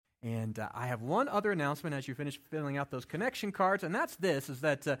And I have one other announcement as you finish filling out those connection cards, and that's this, is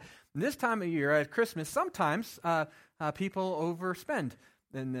that this time of year at Christmas, sometimes people overspend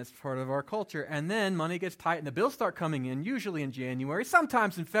in this part of our culture, and then money gets tight and the bills start coming in, usually in January,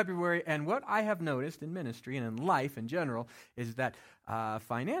 sometimes in February, and what I have noticed in ministry and in life in general is that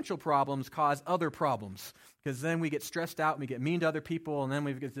financial problems cause other problems, because then we get stressed out and we get mean to other people, and then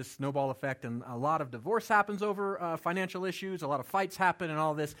we get this snowball effect, and a lot of divorce happens over financial issues, a lot of fights happen and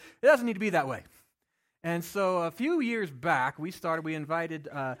all this. It doesn't need to be that way. And so a few years back, we invited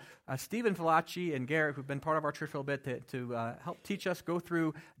Stephen Falacci and Garrett, who've been part of our church for a bit, to help teach us go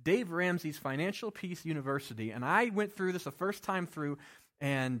through Dave Ramsey's Financial Peace University. And I went through this the first time through,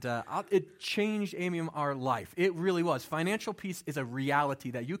 and it changed, Amy, our life. It really was. Financial peace is a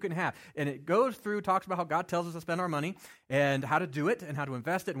reality that you can have. And it goes through, talks about how God tells us to spend our money, and how to do it, and how to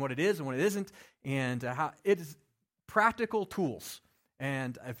invest it, and what it is and what it isn't, and how it is practical tools.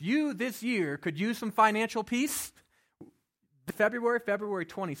 And if you this year could use some financial peace, February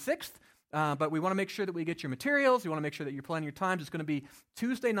 26th, but we want to make sure that we get your materials. We want to make sure that you're planning your times. It's going to be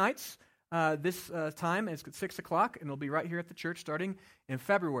Tuesday nights this time. It's at 6 o'clock, and it'll be right here at the church starting in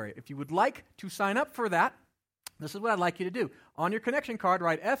February. If you would like to sign up for that, this is what I'd like you to do. On your connection card,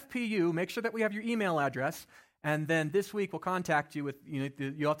 write FPU. Make sure that we have your email address. And then this week we'll contact you with,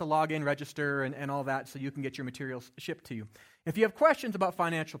 you'll have to log in, register, and all that so you can get your materials shipped to you. If you have questions about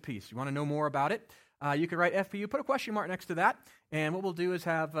financial peace, you want to know more about it, you can write FPU, put a question mark next to that, and what we'll do is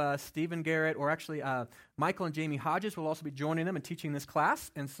have Stephen Garrett, or actually Michael and Jamie Hodges will also be joining them and teaching this class,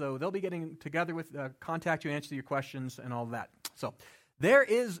 and so they'll be getting together with, contact you, answer your questions, and all that. So there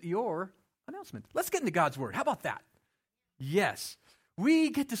is your announcement. Let's get into God's Word. How about that? Yes. We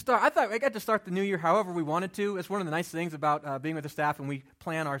get to start. I thought I got to start the new year however we wanted to. It's one of the nice things about being with the staff, and we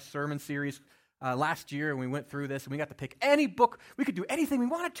plan our sermon series last year, and we went through this, and we got to pick any book. We could do anything we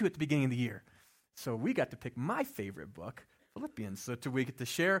wanted to at the beginning of the year. So we got to pick my favorite book, Philippians, so we get to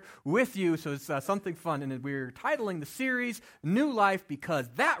share with you. So it's something fun, and we're titling the series New Life, because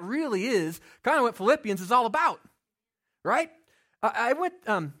that really is kind of what Philippians is all about, right? I went,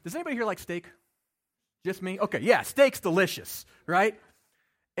 does anybody here like steak? Just me? Okay, yeah, steak's delicious, right?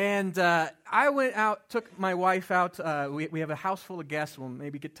 And I went out, took my wife out. We have a house full of guests. We'll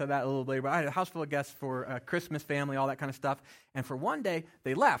maybe get to that a little later. But I had a house full of guests for Christmas, family, all that kind of stuff. And for one day,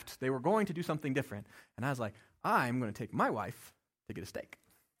 they left. They were going to do something different. And I was like, I'm going to take my wife to get a steak.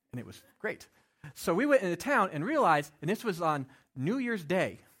 And it was great. So we went into town and realized, and this was on New Year's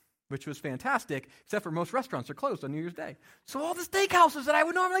Day, which was fantastic, except for most restaurants are closed on New Year's Day. So all the steakhouses that I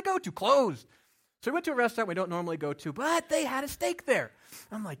would normally go to closed. So we went to a restaurant we don't normally go to, but they had a steak there.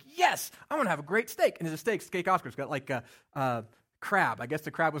 I'm like, yes, I'm going to have a great steak. And it's a steak Oscar. It's got like a crab. I guess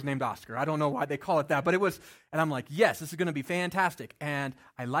the crab was named Oscar. I don't know why they call it that, but it was. And I'm like, yes, this is going to be fantastic. And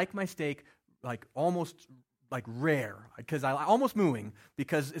I like my steak like almost like rare, because I almost mooing,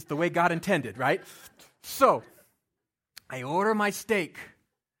 because it's the way God intended, right? So I order my steak,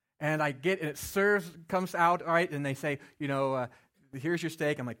 and it comes out, all right, and they say, here's your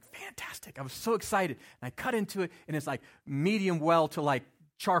steak. I'm like, fantastic. I was so excited. And I cut into it, and it's like medium well to like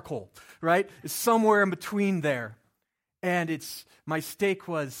charcoal, right? It's somewhere in between there. And my steak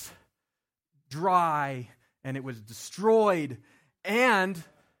was dry, and it was destroyed, and,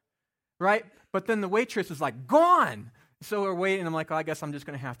 right? But then the waitress is like, gone. So we're waiting, and I'm like, I guess I'm just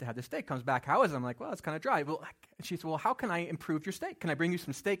going to have this steak. Comes back, how is it? I'm like, well, it's kind of dry. Well, she said, well, how can I improve your steak? Can I bring you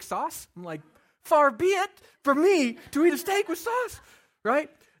some steak sauce? I'm like, far be it from me to eat a steak with sauce,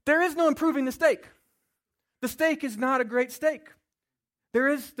 right? There is no improving the steak. The steak is not a great steak.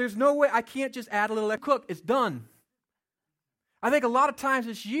 There's no way. I can't just add a little cook. It's done. I think a lot of times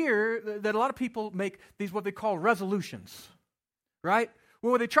this year that a lot of people make these what they call resolutions, right?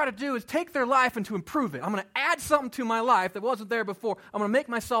 Well, what they try to do is take their life and to improve it. I'm going to add something to my life that wasn't there before. I'm going to make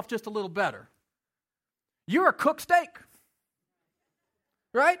myself just a little better. You're a cooked steak,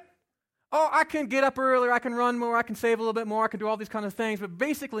 right? Oh, I can get up earlier, I can run more, I can save a little bit more, I can do all these kind of things. But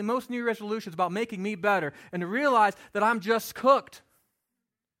basically, most New Year resolutions about making me better and to realize that I'm just cooked.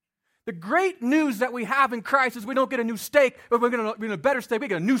 The great news that we have in Christ is we don't get a new steak, but we're going to get a better steak. We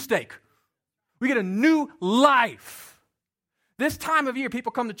get a new steak. We get a new life. This time of year,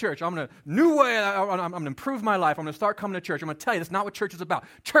 people come to church. I'm going to improve my life. I'm going to start coming to church. I'm going to tell you that's not what church is about.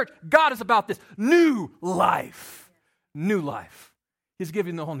 Church, God is about this new life. New life. He's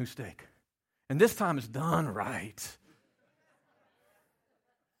giving the whole new steak. And this time it's done right.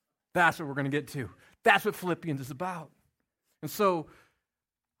 That's what we're going to get to. That's what Philippians is about. And so,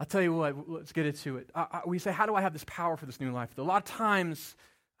 I'll tell you what, let's get into it. We say, how do I have this power for this new life? A lot of times,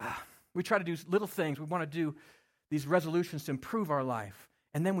 we try to do little things. We want to do these resolutions to improve our life.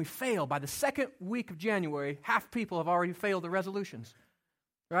 And then we fail. By the second week of January, half people have already failed their resolutions,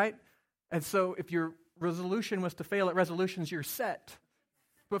 right? And so if your resolution was to fail at resolutions, you're set.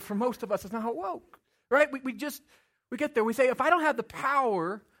 But for most of us, it's not how it works, right? We get there. We say, if I don't have the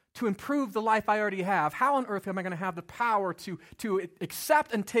power to improve the life I already have, how on earth am I going to have the power to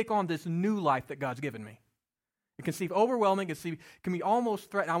accept and take on this new life that God's given me? It can seem overwhelming. It can be almost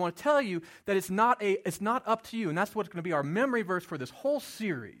threatening. I want to tell you that it's not up to you, and that's what's going to be our memory verse for this whole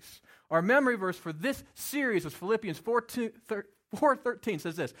series. Our memory verse for this series is Philippians 4:13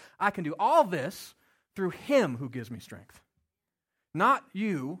 says this, I can do all this through him who gives me strength. Not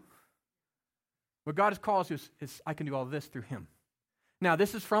you. What God has called us is I can do all this through him. Now,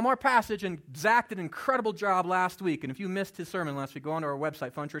 this is from our passage, and Zach did an incredible job last week. And if you missed his sermon last week, go on to our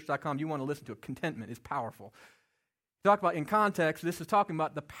website, funchurch.com. You want to listen to it. Contentment is powerful. Talk about in context, this is talking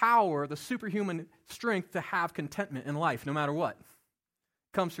about the power, the superhuman strength to have contentment in life, no matter what.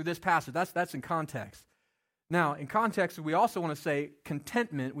 Comes through this passage. That's in context. Now, in context, we also want to say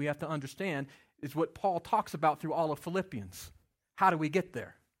contentment, we have to understand, is what Paul talks about through all of Philippians. How do we get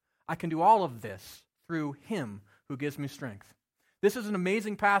there? I can do all of this through him who gives me strength. This is an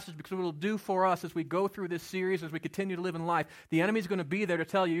amazing passage because what it'll do for us as we go through this series, as we continue to live in life, the enemy's going to be there to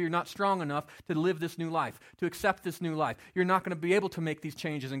tell you you're not strong enough to live this new life, to accept this new life. You're not going to be able to make these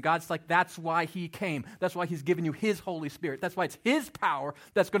changes. And God's like, that's why he came. That's why he's given you his Holy Spirit. That's why it's his power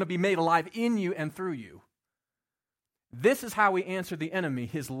that's going to be made alive in you and through you. This is how we answer the enemy,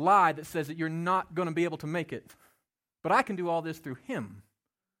 his lie that says that you're not going to be able to make it. But I can do all this through him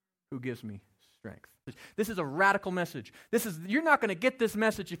who gives me strength. This is a radical message. You're not going to get this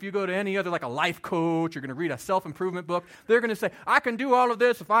message if you go to any other, like a life coach, you're going to read a self-improvement book. They're going to say, I can do all of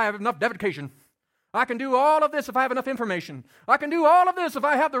this if I have enough dedication. I can do all of this if I have enough information. I can do all of this if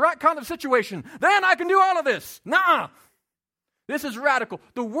I have the right kind of situation. Then I can do all of this. Nuh-uh. This is radical.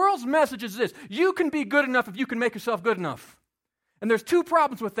 The world's message is this. You can be good enough if you can make yourself good enough. And there's two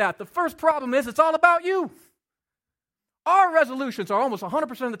problems with that. The first problem is it's all about you. Our resolutions are almost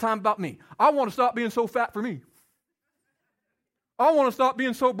 100% of the time about me. I want to stop being so fat for me. I want to stop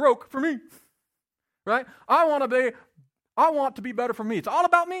being so broke for me. Right? I want to be better for me. It's all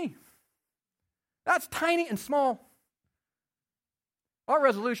about me. That's tiny and small. Our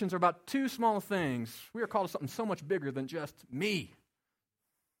resolutions are about two small things. We are called to something so much bigger than just me.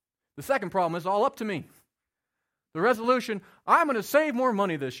 The second problem is all up to me. The resolution, I'm going to save more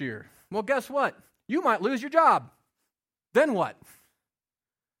money this year. Well, guess what? You might lose your job. Then what?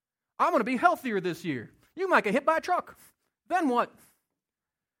 I'm going to be healthier this year. You might get hit by a truck. Then what?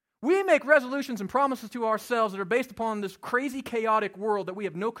 We make resolutions and promises to ourselves that are based upon this crazy, chaotic world that we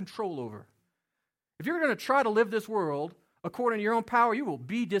have no control over. If you're going to try to live this world according to your own power, you will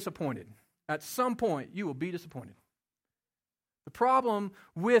be disappointed. At some point, you will be disappointed. The problem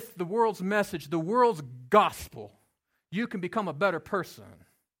with the world's message, the world's gospel, you can become a better person.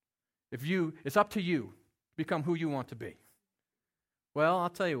 It's up to you. Become who you want to be. Well, I'll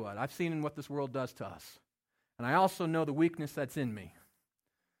tell you what, I've seen what this world does to us. And I also know the weakness that's in me.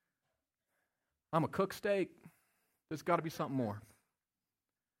 I'm a cook steak. There's got to be something more.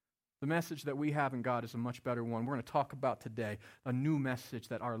 The message that we have in God is a much better one. We're going to talk about today a new message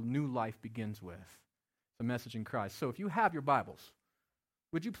that our new life begins with. The message in Christ. So if you have your Bibles,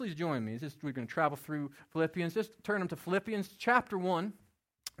 would you please join me? We're going to travel through Philippians. Just turn them to Philippians chapter 1.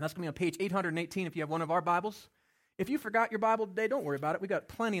 That's going to be on page 818 if you have one of our Bibles. If you forgot your Bible today, don't worry about it. We got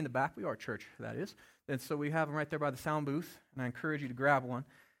plenty in the back. We are a church, that is. And so we have them right there by the sound booth, and I encourage you to grab one.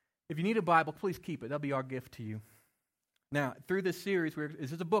 If you need a Bible, please keep it. That'll be our gift to you. Now, through this series,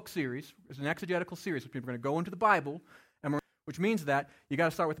 this is a book series. It's an exegetical series. We're going to go into the Bible, which means that you got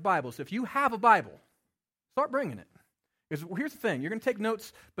to start with the Bible. So if you have a Bible, start bringing it. Because here's the thing. You're going to take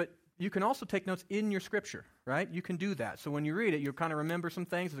notes, but you can also take notes in your scripture, right? You can do that. So when you read it, you'll kind of remember some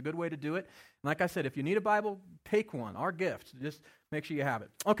things. It's a good way to do it. And like I said, if you need a Bible, take one. Our gift. Just make sure you have it.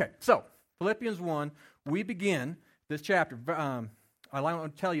 Okay, so Philippians 1, we begin this chapter. I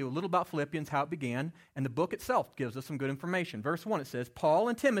want to tell you a little about Philippians, how it began, and the book itself gives us some good information. Verse 1, it says, Paul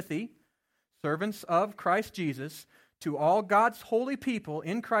and Timothy, servants of Christ Jesus, to all God's holy people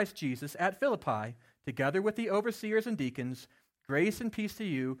in Christ Jesus at Philippi, together with the overseers and deacons, grace and peace to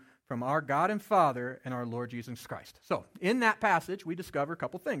you from our God and Father and our Lord Jesus Christ. So, in that passage, we discover a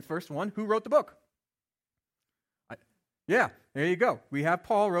couple things. First one, who wrote the book? There you go. We have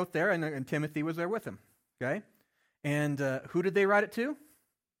Paul wrote there, and Timothy was there with him. Okay? And who did they write it to?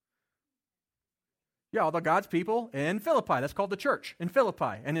 Yeah, all the God's people in Philippi. That's called the church in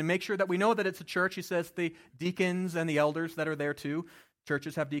Philippi. And then make sure that we know that it's a church. He says the deacons and the elders that are there too.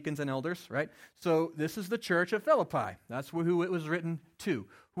 Churches have deacons and elders, right? So this is the church of Philippi. That's who it was written to.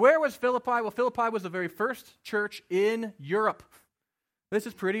 Where was Philippi? Well, Philippi was the very first church in Europe. This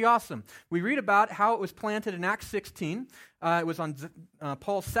is pretty awesome. We read about how it was planted in Acts 16. It was on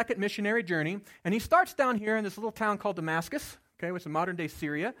Paul's second missionary journey. And he starts down here in this little town called Damascus, okay, which is modern-day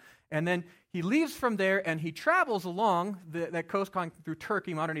Syria. And then he leaves from there and he travels along that coast going through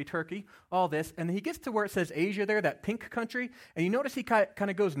Turkey, modern-day Turkey, all this. And he gets to where it says Asia there, that pink country. And you notice he kind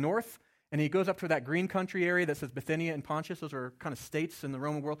of goes north. And he goes up to that green country area that says Bithynia and Pontus. Those are kind of states in the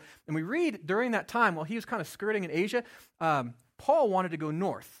Roman world. And we read during that time, while he was kind of skirting in Asia, Paul wanted to go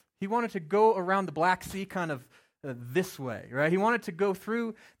north. He wanted to go around the Black Sea kind of this way, right? He wanted to go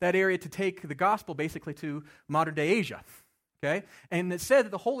through that area to take the gospel basically to modern-day Asia, okay? And it said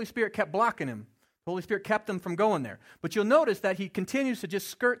that the Holy Spirit kept blocking him. The Holy Spirit kept him from going there. But you'll notice that he continues to just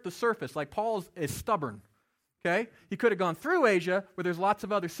skirt the surface, like Paul is stubborn, okay? He could have gone through Asia, where there's lots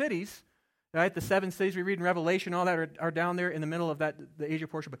of other cities, right? The 7 cities we read in Revelation, all that are down there in the middle of the Asia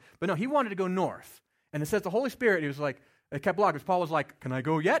portion. But no, he wanted to go north. And it says the Holy Spirit, he was like, it kept blocking. Paul was like, can I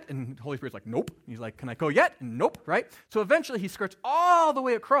go yet? And the Holy Spirit's like, nope. He's like, can I go yet? And nope, right? So eventually he skirts all the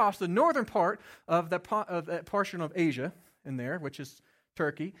way across the northern part of that portion of Asia in there, which is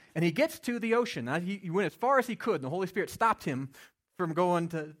Turkey, and he gets to the ocean. Now, he went as far as he could, and the Holy Spirit stopped him from going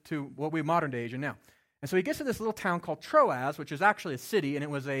to what we modern-day Asia now. And so he gets to this little town called Troas, which is actually a city, and it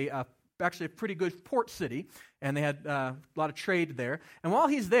was actually a pretty good port city, and they had a lot of trade there. And while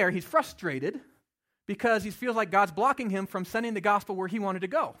he's there, he's frustrated because he feels like God's blocking him from sending the gospel where he wanted to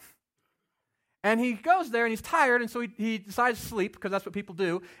go. And he goes there, and he's tired, and so he decides to sleep, because that's what people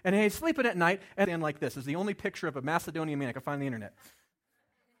do, and he's sleeping at night, and like this is the only picture of a Macedonian man I can find on the internet.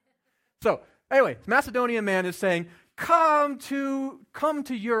 So, anyway, Macedonian man is saying, come to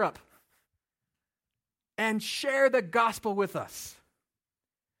Europe and share the gospel with us.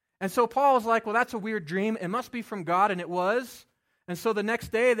 And so Paul was like, well, that's a weird dream. It must be from God, and it was. And so the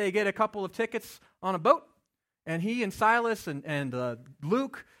next day they get a couple of tickets on a boat, and he and Silas and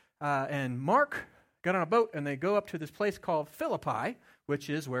Luke and Mark got on a boat, and they go up to this place called Philippi, which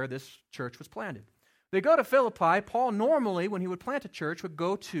is where this church was planted. They go to Philippi. Paul normally, when he would plant a church, would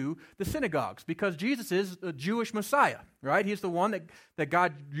go to the synagogues because Jesus is a Jewish Messiah, right? He's the one that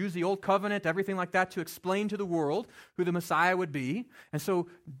God used the Old Covenant, everything like that, to explain to the world who the Messiah would be. And so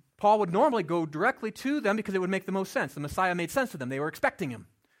Paul would normally go directly to them because it would make the most sense. The Messiah made sense to them. They were expecting him.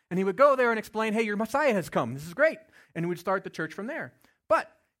 And he would go there and explain, hey, your Messiah has come. This is great. And he would start the church from there. But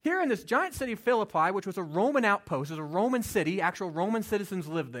here in this giant city of Philippi, which was a Roman outpost, it was a Roman city, actual Roman citizens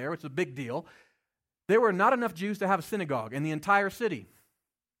lived there, which is a big deal. There were not enough Jews to have a synagogue in the entire city.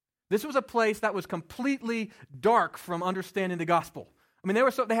 This was a place that was completely dark from understanding the gospel. I mean,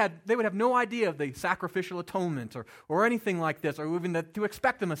 they would have no idea of the sacrificial atonement or anything like this, or even to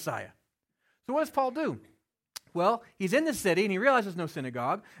expect the Messiah. So what does Paul do? Well, he's in the city, and he realizes no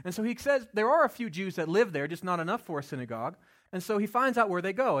synagogue, and so he says there are a few Jews that live there, just not enough for a synagogue, and so he finds out where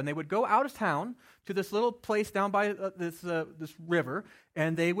they go, and they would go out of town to this little place down by this river,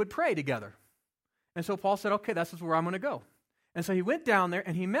 and they would pray together. And so Paul said, okay, this is where I'm going to go. And so he went down there,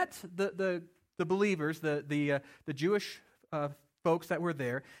 and he met the believers, the Jewish folks that were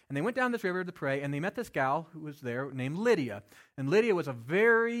there, and they went down this river to pray, and they met this gal who was there named Lydia. And Lydia was a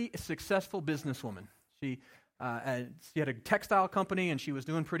very successful businesswoman. She had a textile company, and she was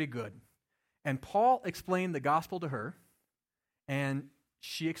doing pretty good. And Paul explained the gospel to her, and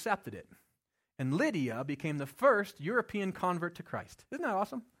she accepted it. And Lydia became the first European convert to Christ. Isn't that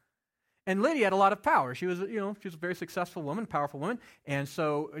awesome? And Lydia had a lot of power. She was a very successful woman, powerful woman. And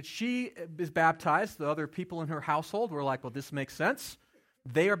so she is baptized. The other people in her household were like, well, this makes sense.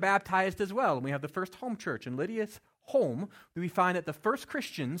 They are baptized as well. And we have the first home church. In Lydia's home, we find that the first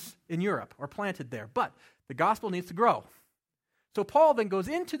Christians in Europe are planted there. But the gospel needs to grow. So Paul then goes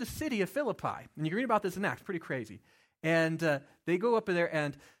into the city of Philippi. And you can read about this in Acts. Pretty crazy. And they go up in there,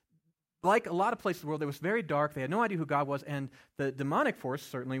 and like a lot of places in the world, it was very dark. They had no idea who God was, and the demonic force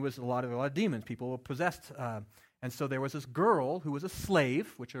certainly was a lot of demons. People were possessed. And so there was this girl who was a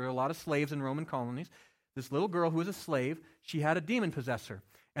slave, which are a lot of slaves in Roman colonies. This little girl who was a slave, she had a demon possess her.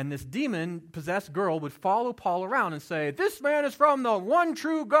 And this demon-possessed girl would follow Paul around and say, this man is from the one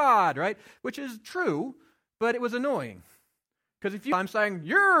true God, right? Which is true, but it was annoying. Because I'm saying,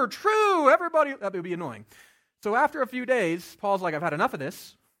 you're true, everybody, that would be annoying. So after a few days, Paul's like, I've had enough of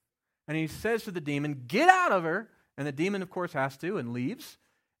this. And he says to the demon, get out of her. And the demon, of course, has to and leaves.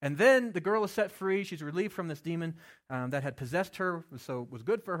 And then the girl is set free. She's relieved from this demon that had possessed her, so it was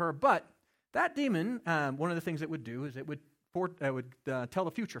good for her. But that demon, one of the things it would do is it would tell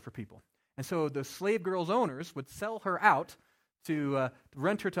the future for people. And so the slave girl's owners would sell her out to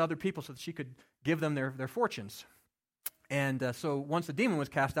rent her to other people so that she could give them their fortunes. And so once the demon was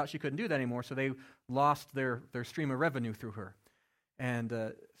cast out, she couldn't do that anymore, so they lost their stream of revenue through her.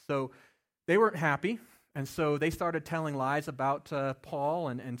 And so they weren't happy, and so they started telling lies about Paul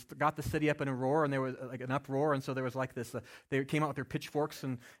and got the city up in a roar, and there was like an uproar, and so there was like this, they came out with their pitchforks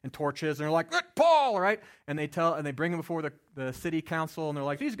and torches, and they're like, Paul, right? And they bring him before the city council, and they're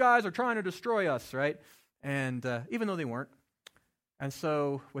like, these guys are trying to destroy us, right? And even though they weren't. And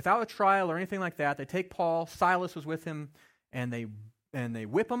so without a trial or anything like that, they take Paul, Silas was with him, and they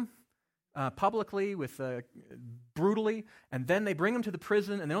whip him publicly brutally, and then they bring him to the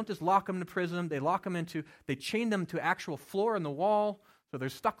prison, and they don't just lock him in prison, they chain them to actual floor in the wall, so they're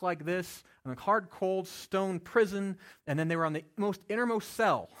stuck like this in a hard, cold stone prison, and then they were on the most innermost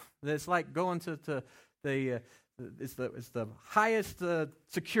cell. It's like going to the highest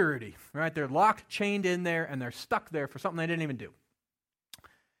security, right? They're locked, chained in there, and they're stuck there for something they didn't even do.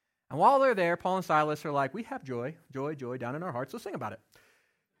 And while they're there, Paul and Silas are like, we have joy down in our hearts, let's sing about it.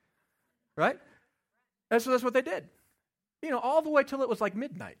 Right? And so that's what they did. All the way till it was like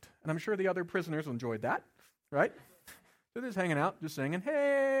midnight. And I'm sure the other prisoners enjoyed that, right? So they're just hanging out, just singing,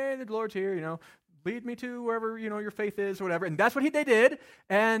 hey, the Lord's here, lead me to wherever, your faith is or whatever. And that's what they did.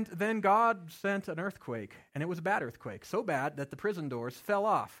 And then God sent an earthquake, and it was a bad earthquake, so bad that the prison doors fell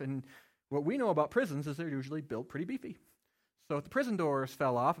off. And what we know about prisons is they're usually built pretty beefy. So if the prison doors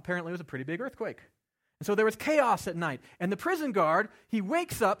fell off, apparently it was a pretty big earthquake. And so there was chaos at night. And the prison guard, he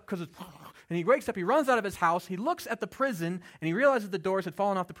wakes up, he runs out of his house, he looks at the prison, and he realizes the doors had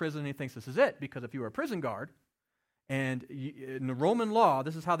fallen off the prison, and he thinks this is it, because if you were a prison guard, and in the Roman law,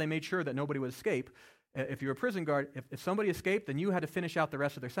 this is how they made sure that nobody would escape. If you were a prison guard, if somebody escaped, then you had to finish out the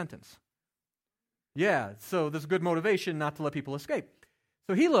rest of their sentence. Yeah, so there's good motivation not to let people escape.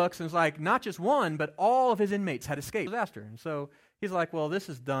 So he looks and is like, not just one, but all of his inmates had escaped. Disaster. And so he's like, well, this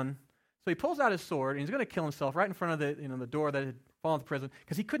is done. So he pulls out his sword, and he's going to kill himself right in front of the door that had fallen to prison,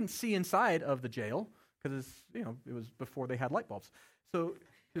 because he couldn't see inside of the jail, because it was before they had light bulbs. So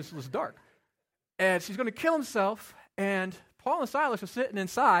this was dark. And so he's going to kill himself, and Paul and Silas are sitting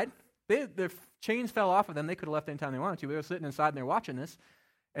inside. Their chains fell off of them. They could have left anytime they wanted to. They were sitting inside, and they're watching this.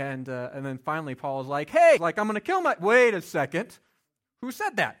 And then finally Paul is like, hey, I'm going to kill wait a second. Who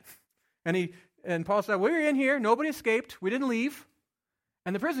said that? And Paul said, we're in here. Nobody escaped. We didn't leave.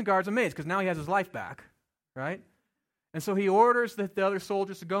 And the prison guard's amazed because now he has his life back, right? And so he orders the other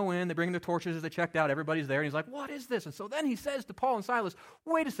soldiers to go in. They bring their torches as they checked out. Everybody's there. And he's like, what is this? And so then he says to Paul and Silas,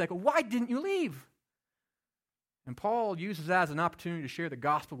 wait a second, why didn't you leave? And Paul uses that as an opportunity to share the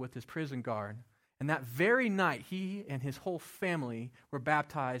gospel with his prison guard. And that very night, he and his whole family were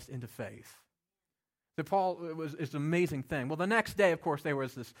baptized into faith. So Paul, it's an amazing thing. Well, the next day, of course, there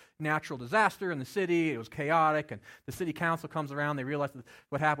was this natural disaster in the city. It was chaotic, and the city council comes around. They realize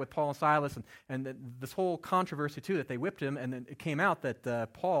what happened with Paul and Silas, and this whole controversy, too, that they whipped him, and then it came out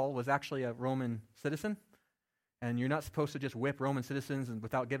that Paul was actually a Roman citizen, and you're not supposed to just whip Roman citizens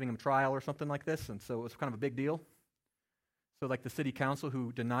without giving them trial or something like this, and so it was kind of a big deal. So like the city council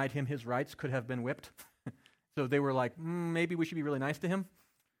who denied him his rights could have been whipped. So they were like, maybe we should be really nice to him.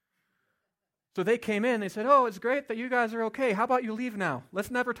 So they came in, they said, oh, it's great that you guys are okay. How about you leave now?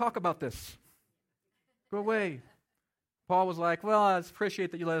 Let's never talk about this. Go away. Paul was like, well, I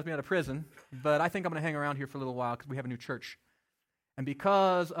appreciate that you let me out of prison, but I think I'm going to hang around here for a little while because we have a new church. And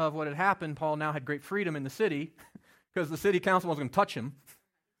because of what had happened, Paul now had great freedom in the city because the city council wasn't going to touch him.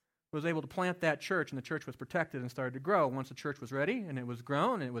 He was able to plant that church, and the church was protected and started to grow. Once the church was ready and it was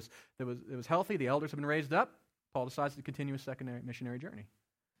grown and it was healthy, the elders had been raised up, Paul decides to continue his secondary missionary journey.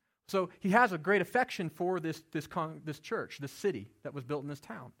 So he has a great affection for this church, this city that was built in this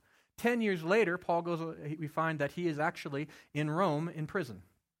town. 10 years later, we find that he is actually in Rome in prison.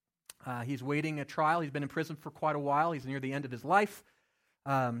 He's waiting a trial. He's been in prison for quite a while. He's near the end of his life.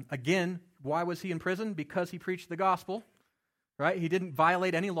 Again, why was he in prison? Because he preached the gospel, right? He didn't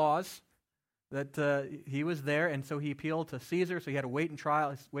violate any laws. That he was there, and so he appealed to Caesar, so he had to wait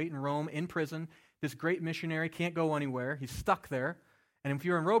in Rome in prison. This great missionary can't go anywhere. He's stuck there. And if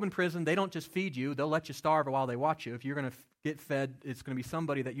you're in Roman prison, they don't just feed you. They'll let you starve while they watch you. If you're going to get fed, it's going to be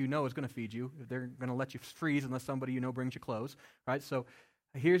somebody that you know is going to feed you. They're going to let you freeze unless somebody you know brings you clothes, right? So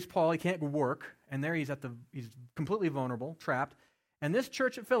here's Paul. He can't work, and there he's completely vulnerable, trapped. And this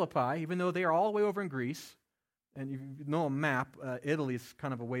church at Philippi, even though they are all the way over in Greece, and you know a map, Italy's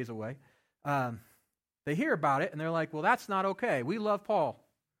kind of a ways away, they hear about it, and they're like, well, that's not okay. We love Paul.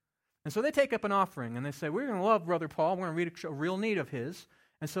 And so they take up an offering, and they say, we're going to love Brother Paul. We're going to read a real need of his,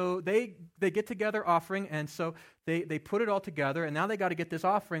 And so they get together offering, and so they put it all together, and now they got to get this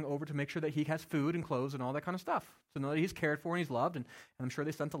offering over to make sure that he has food and clothes and all that kind of stuff. So know that he's cared for and he's loved, and I'm sure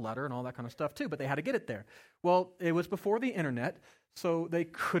they sent a letter and all that kind of stuff too, but they had to get it there. Well, it was before the internet, so they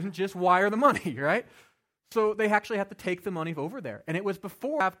couldn't just wire the money, right? So they actually have to take the money over there. And it was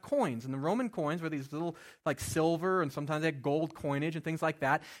before we have coins. And the Roman coins were these little like silver and sometimes they had gold coinage and things like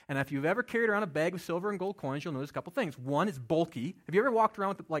that. And if you've ever carried around a bag of silver and gold coins, you'll notice a couple things. One, it's bulky. Have you ever walked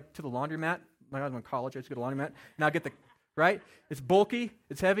around with to the laundromat? When I was in college, I used to go to the laundromat. Now get the, right? It's bulky.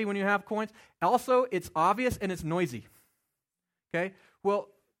 It's heavy when you have coins. Also, it's obvious and it's noisy. Okay? Well,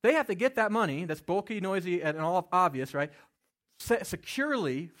 they have to get that money that's bulky, noisy, and all obvious, right?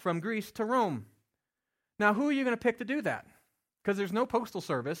 Securely from Greece to Rome. Now, who are you going to pick to do that? Because there's no postal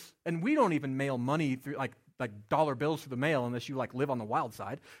service, and we don't even mail money through like dollar bills through the mail unless you like live on the wild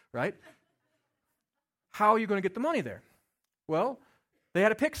side, right? How are you going to get the money there? Well, they had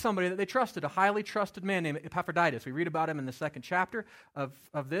to pick somebody that they trusted, a highly trusted man named Epaphroditus. We read about him in the second chapter of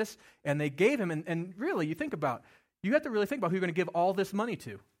this, and they gave him, and really, you have to really think about who you're going to give all this money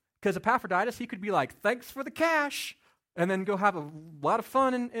to. Because Epaphroditus, he could be like, thanks for the cash, and then go have a lot of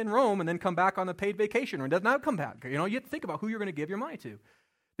fun in Rome and then come back on a paid vacation, or does not come back. You have to think about who you're going to give your money to.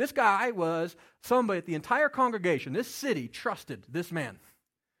 This guy was somebody the entire congregation, this city, trusted this man.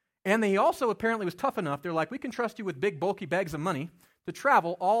 And he also apparently was tough enough. They're like, we can trust you with big, bulky bags of money to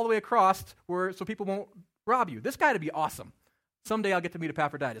travel all the way across so people won't rob you. This guy to be awesome. Someday I'll get to meet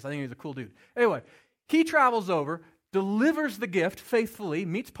Epaphroditus. I think he's a cool dude. Anyway, he travels over, delivers the gift faithfully,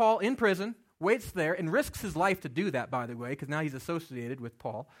 meets Paul in prison, waits there, and risks his life to do that, by the way, because now he's associated with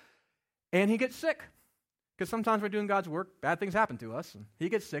Paul. And he gets sick, because sometimes we're doing God's work, bad things happen to us, and he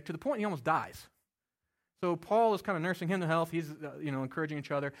gets sick to the point he almost dies. So Paul is kind of nursing him to health. He's encouraging each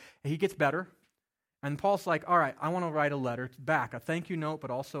other. And he gets better. And Paul's like, all right, I want to write a letter back, a thank you note,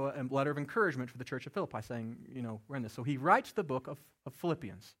 but also a letter of encouragement for the church of Philippi, saying, we're in this. So he writes the book of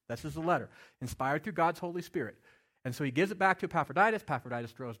Philippians. This is the letter, inspired through God's Holy Spirit. And so he gives it back to Epaphroditus.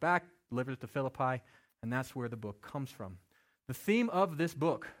 Epaphroditus throws back, delivers it to Philippi, and that's where the book comes from. The theme of this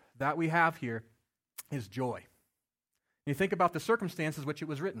book that we have here is joy. You think about the circumstances which it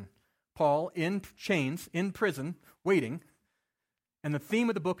was written. Paul in chains, in prison, waiting, and the theme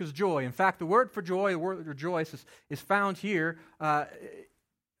of the book is joy. In fact, the word for joy, the word rejoice, is found here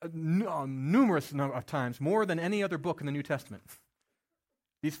numerous of times, more than any other book in the New Testament.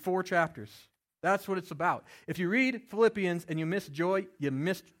 These 4 chapters. That's what it's about. If you read Philippians and you miss joy, you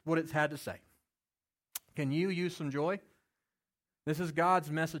missed what it's had to say. Can you use some joy? This is God's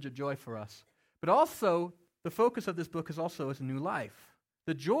message of joy for us. But also, the focus of this book is also a new life.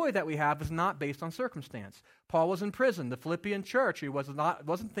 The joy that we have is not based on circumstance. Paul was in prison. The Philippian church,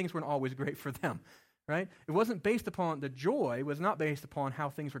 things weren't always great for them. Right? It wasn't based upon, the joy was not based upon how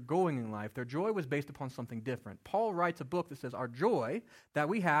things were going in life. Their joy was based upon something different. Paul writes a book that says our joy that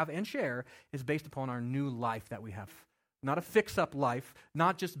we have and share is based upon our new life that we have. Not a fix-up life,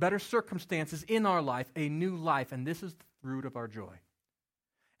 not just better circumstances in our life, a new life. And this is the root of our joy.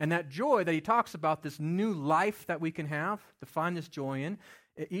 And that joy that he talks about, this new life that we can have, to find this joy in,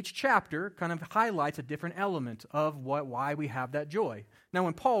 each chapter kind of highlights a different element of why we have that joy. Now,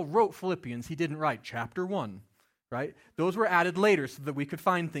 when Paul wrote Philippians, he didn't write chapter 1, right? Those were added later so that we could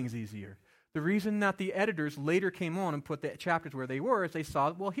find things easier. The reason that the editors later came on and put the chapters where they were is they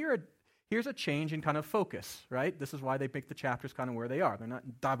saw, well, here's a change in kind of focus, right? This is why they make the chapters kind of where they are. They're not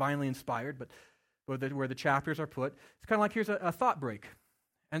divinely inspired, but where the chapters are put. It's kind of like here's a thought break.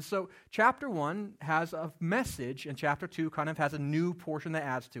 And so chapter 1 has a message, and chapter 2 kind of has a new portion that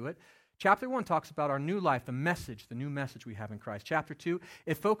adds to it. Chapter 1 talks about our new life, the new message we have in Christ. Chapter 2,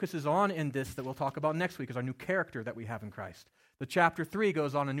 it focuses on in this that we'll talk about next week is our new character that we have in Christ. The chapter 3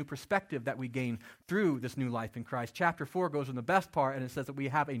 goes on a new perspective that we gain through this new life in Christ. Chapter 4 goes in the best part, and it says that we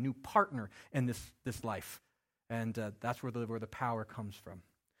have a new partner in this life. And that's where the power comes from.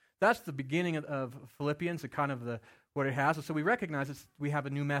 That's the beginning of Philippians, and kind of what it has. So we recognize we have a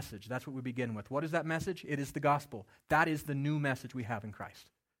new message. That's what we begin with. What is that message? It is the gospel. That is the new message we have in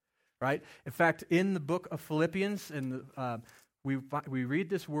Christ. Right? In fact, in the book of Philippians, we read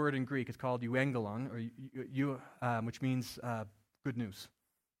this word in Greek. It's called euangelon, which means good news.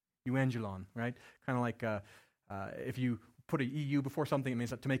 Euangelon, right? Kind of like if you put a EU before something, it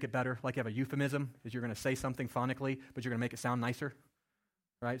means to make it better. Like you have a euphemism, is you're going to say something phonically, but you're going to make it sound nicer.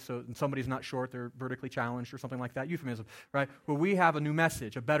 Right? So somebody's not short, they're vertically challenged or something like that. Euphemism, right? Well, we have a new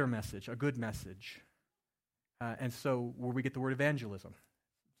message, a better message, a good message. And so where we get the word evangelism.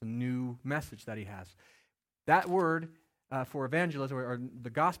 It's a new message that he has. That word for evangelism or the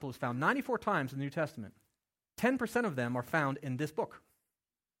gospel is found 94 times in the New Testament. 10% of them are found in this book.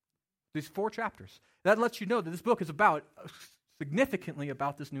 These 4 chapters. That lets you know that this book is about, significantly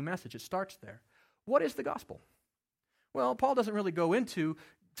about this new message. It starts there. What is the gospel? Well, Paul doesn't really go into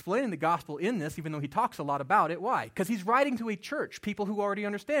explaining the gospel in this, even though he talks a lot about it. Why? Because he's writing to a church, people who already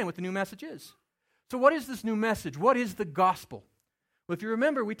understand what the new message is. So what is this new message? What is the gospel? Well, if you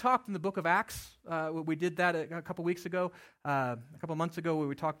remember, we talked in the book of Acts. We did that a couple weeks ago, a couple months ago, where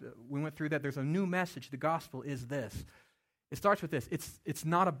we went through that. There's a new message. The gospel is this. It starts with this. It's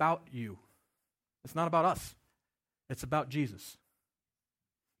not about you. It's not about us. It's about Jesus.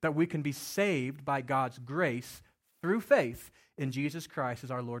 That we can be saved by God's grace through faith in Jesus Christ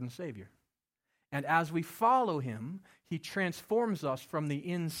as our Lord and Savior. And as we follow him, he transforms us from the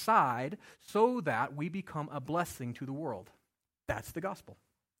inside so that we become a blessing to the world. That's the gospel.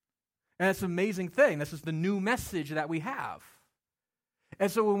 And it's an amazing thing. This is the new message that we have. And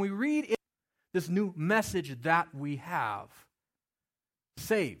so when we read this new message that we have,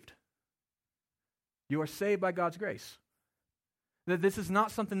 saved. You are saved by God's grace. That this is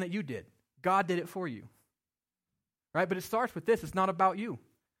not something that you did. God did it for you. Right? But it starts with this. It's not about you.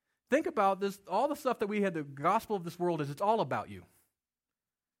 Think about this. All the stuff that we had, the gospel of this world is, it's all about you.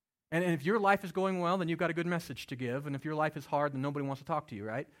 And if your life is going well, then you've got a good message to give. And if your life is hard, then nobody wants to talk to you,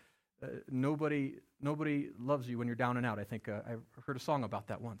 right? Nobody loves you when you're down and out. I think I heard a song about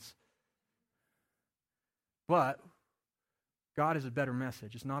that once. But God is a better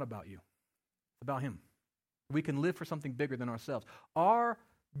message. It's not about you. It's about him. We can live for something bigger than ourselves. Our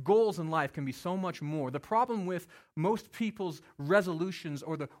goals in life can be so much more. The problem with most people's resolutions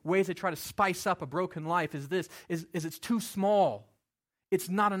or the ways they try to spice up a broken life is this, is it's too small. It's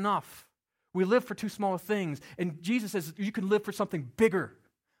not enough. We live for too small things. And Jesus says you can live for something bigger,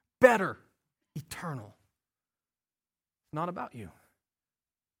 better, eternal. It's not about you.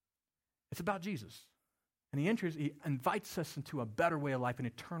 It's about Jesus. And he invites us into a better way of life, an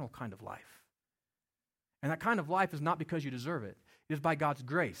eternal kind of life. And that kind of life is not because you deserve it. It is by God's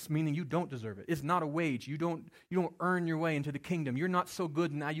grace, meaning you don't deserve it. It's not a wage. You don't earn your way into the kingdom. You're not so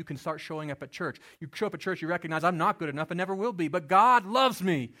good now you can start showing up at church. You show up at church, you recognize I'm not good enough and never will be, but God loves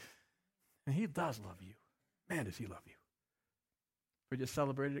me. And he does love you. Man, does he love you. We just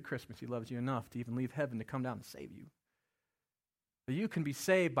celebrated at Christmas. He loves you enough to even leave heaven to come down and save you. But you can be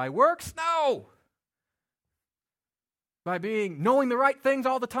saved by works? No! By knowing the right things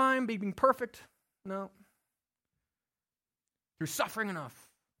all the time, being perfect? No. Through suffering enough?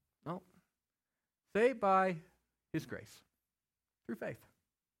 No. Saved by his grace. Through faith.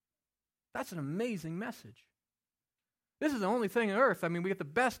 That's an amazing message. This is the only thing on earth. I mean, we get the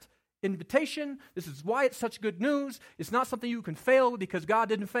best invitation. This is why it's such good news. It's not something you can fail with because God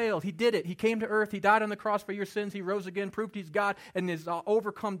didn't fail. He did it. He came to earth. He died on the cross for your sins. He rose again, proved he's God, and has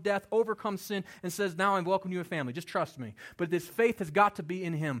overcome death, overcome sin, and says, now I'm welcoming you a family. Just trust me. But this faith has got to be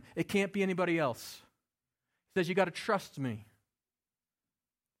in him. It can't be anybody else. He says, you got to trust me.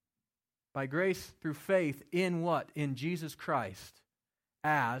 By grace through faith in what? In Jesus Christ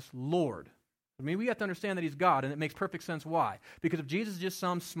as Lord. I mean, we have to understand that he's God, and it makes perfect sense why. Because if Jesus is just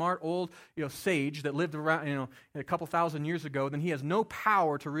some smart old, sage that lived around, a couple thousand years ago, then he has no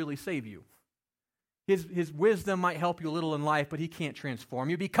power to really save you. His wisdom might help you a little in life, but he can't transform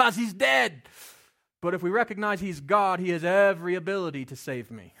you because he's dead. But if we recognize he's God, he has every ability to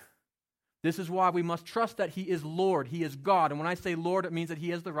save me. This is why we must trust that he is Lord, he is God. And when I say Lord, it means that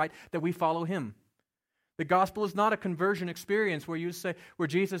he has the right that we follow him. The gospel is not a conversion experience where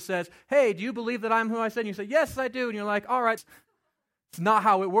Jesus says, hey, do you believe that I'm who I said? And you say, yes, I do. And you're like, all right. It's not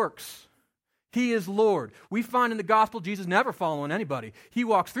how it works. He is Lord. We find in the gospel Jesus never following anybody. He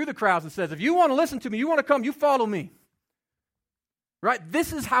walks through the crowds and says, if you want to listen to me, you want to come, you follow me. Right?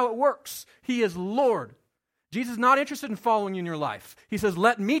 This is how it works. He is Lord. Jesus is not interested in following you in your life. He says,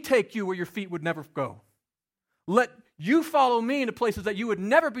 let me take you where your feet would never go. Let you follow me into places that you would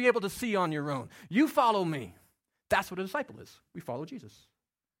never be able to see on your own. You follow me. That's what a disciple is. We follow Jesus.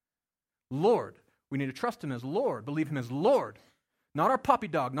 Lord. We need to trust him as Lord. Believe him as Lord. Not our puppy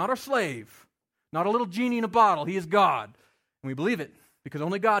dog, not our slave, not a little genie in a bottle. He is God. And we believe it because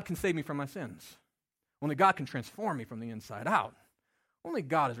only God can save me from my sins. Only God can transform me from the inside out. Only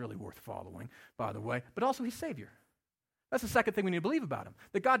God is really worth following, by the way, but also he's Savior. That's the second thing we need to believe about him.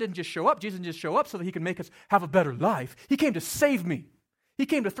 That God didn't just show up. Jesus didn't just show up so that he could make us have a better life. He came to save me. He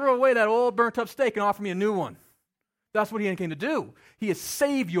came to throw away that old burnt up steak and offer me a new one. That's what he came to do. He is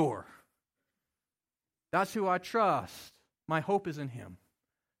Savior. That's who I trust. My hope is in him.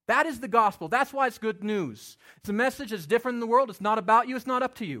 That is the gospel. That's why it's good news. It's a message that's different in the world. It's not about you. It's not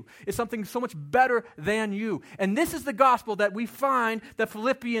up to you. It's something so much better than you. And this is the gospel that we find that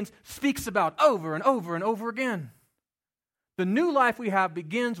Philippians speaks about over and over and over again. The new life we have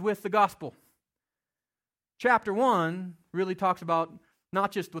begins with the gospel. Chapter 1 really talks about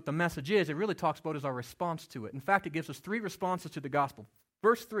not just what the message is, it really talks about is our response to it. In fact, it gives us 3 responses to the gospel.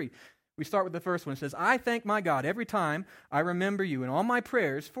 Verse 3, we start with the first one. It says, I thank my God every time I remember you in all my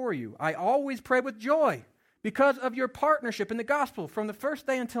prayers for you. I always pray with joy because of your partnership in the gospel from the first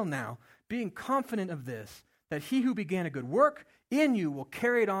day until now, being confident of this, that he who began a good work in you will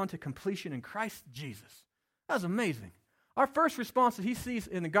carry it on to completion in Christ Jesus. That was amazing. Our first response that he sees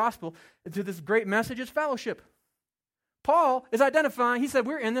in the gospel to this great message is fellowship. Paul is identifying, he said,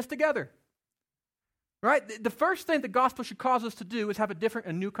 we're in this together. Right? The first thing the gospel should cause us to do is have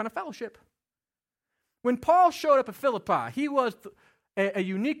a new kind of fellowship. When Paul showed up at Philippi, he was a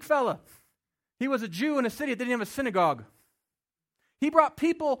unique fella. He was a Jew in a city that didn't have a synagogue. He brought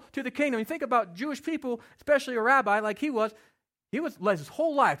people to the kingdom. You think about Jewish people, especially a rabbi like he was led his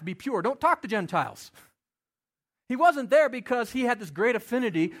whole life to be pure. Don't talk to Gentiles. He wasn't there because he had this great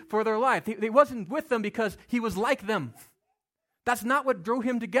affinity for their life. He wasn't with them because he was like them. That's not what drew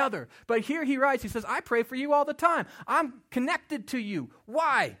him together. But here he writes, he says, I pray for you all the time. I'm connected to you.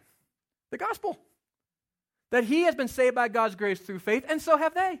 Why? The gospel. That he has been saved by God's grace through faith, and so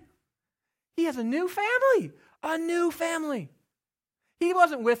have they. He has a new family. A new family. He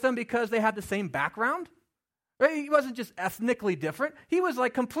wasn't with them because they had the same background. Right? He wasn't just ethnically different. He was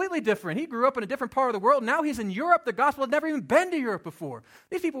like completely different. He grew up in a different part of the world. Now he's in Europe. The gospel had never even been to Europe before.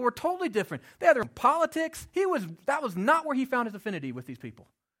 These people were totally different. They had their own politics. That was not where he found his affinity with these people.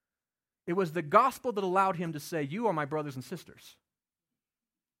 It was the gospel that allowed him to say, you are my brothers and sisters.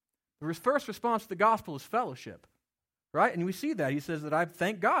 The first response to the gospel is fellowship. Right? And we see that. He says that I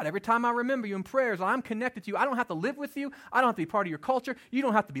thank God. Every time I remember you in prayers, I'm connected to you. I don't have to live with you. I don't have to be part of your culture. You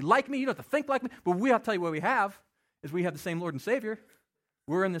don't have to be like me. You don't have to think like me. But I'll tell you what we have is we have the same Lord and Savior.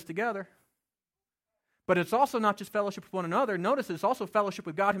 We're in this together. But it's also not just fellowship with one another. Notice it's also fellowship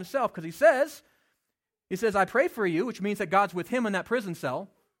with God himself, because he says, I pray for you, which means that God's with him in that prison cell.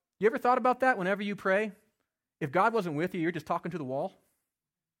 You ever thought about that whenever you pray? If God wasn't with you, you're just talking to the wall?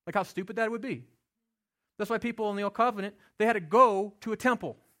 Like how stupid that would be. That's why people in the Old Covenant, they had to go to a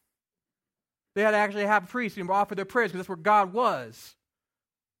temple. They had to actually have priests and offer their prayers because that's where God was.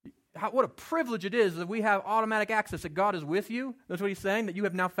 What a privilege it is that we have automatic access, that God is with you. That's what he's saying, that you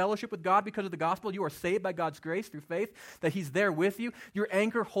have now fellowship with God because of the gospel. You are saved by God's grace through faith, that he's there with you. Your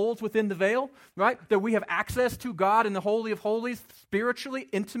anchor holds within the veil, right? That we have access to God in the Holy of Holies spiritually,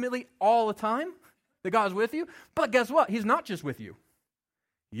 intimately, all the time. That God is with you. But guess what? He's not just with you.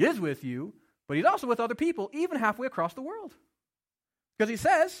 He is with you, but he's also with other people, even halfway across the world. Because he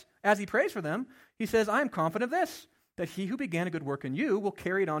says, as he prays for them, he says, I am confident of this, that he who began a good work in you will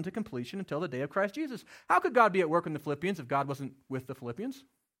carry it on to completion until the day of Christ Jesus. How could God be at work in the Philippians if God wasn't with the Philippians?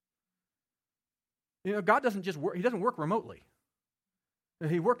 You know, God doesn't just work, he doesn't work remotely.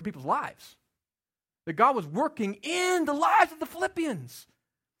 He worked in people's lives. That God was working in the lives of the Philippians.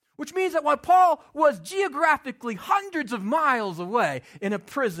 Which means that while Paul was geographically hundreds of miles away in a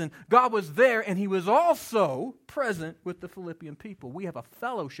prison, God was there and he was also present with the Philippian people. We have a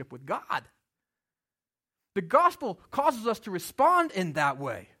fellowship with God. The gospel causes us to respond in that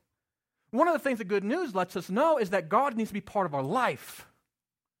way. One of the things the good news lets us know is that God needs to be part of our life.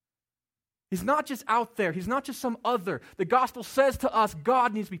 He's not just out there. He's not just some other. The gospel says to us,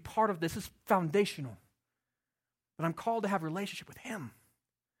 God needs to be part of this. It's foundational. But I'm called to have a relationship with him.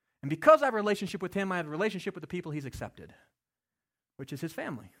 And because I have a relationship with him, I have a relationship with the people he's accepted, which is his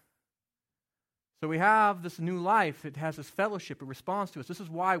family. So we have this new life. It has this fellowship. It responds to us. This is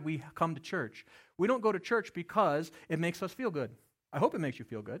why we come to church. We don't go to church because it makes us feel good. I hope it makes you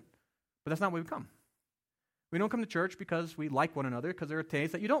feel good, but that's not why we come. We don't come to church because we like one another, because there are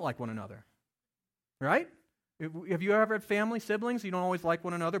days that you don't like one another. Right? Have you ever had family, siblings, you don't always like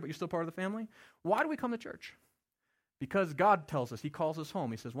one another, but you're still part of the family? Why do we come to church? Because God tells us, he calls us home.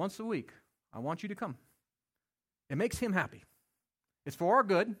 He says, once a week, I want you to come. It makes him happy. It's for our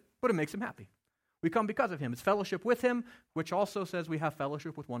good, but it makes him happy. We come because of him. It's fellowship with him, which also says we have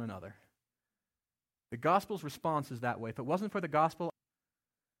fellowship with one another. The gospel's response is that way. If it wasn't for the gospel,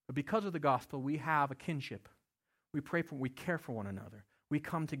 but because of the gospel, we have a kinship. We pray for, we care for one another. We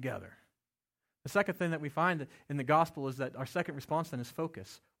come together. The second thing that we find in the gospel is that our second response then is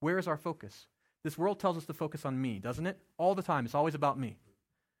focus. Where is our focus? This world tells us to focus on me, doesn't it? All the time. It's always about me.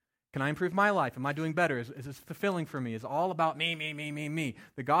 Can I improve my life? Am I doing better? Is this fulfilling for me? It's all about me, me, me, me, me.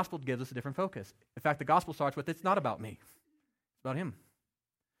 The gospel gives us a different focus. In fact, the gospel starts with, it's not about me. It's about him.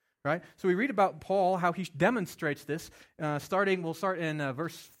 right? So we read about Paul, how he demonstrates this. We'll start in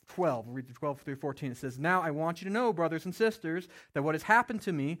verse 12. We'll read 12 through 14. It says, "Now I want you to know, brothers and sisters, that what has happened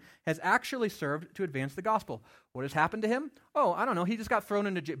to me has actually served to advance the gospel." What has happened to him? Oh, I don't know. He just got thrown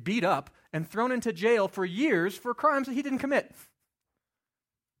into beat up and thrown into jail for years for crimes that he didn't commit.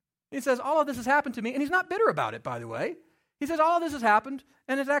 He says, all of this has happened to me, and he's not bitter about it, by the way. He says, all of this has happened,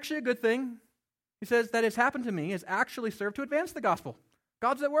 and it's actually a good thing. He says, that has happened to me has actually served to advance the gospel.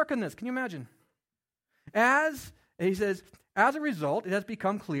 God's at work in this. Can you imagine? He says, as a result, it has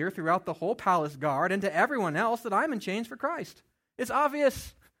become clear throughout the whole palace guard and to everyone else that I'm in chains for Christ. It's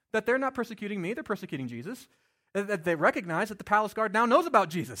obvious that they're not persecuting me, they're persecuting Jesus. That they recognize that the palace guard now knows about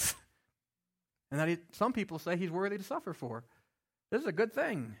Jesus. And that some people say he's worthy to suffer for. This is a good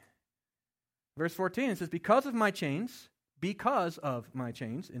thing. Verse 14, it says, because of my chains,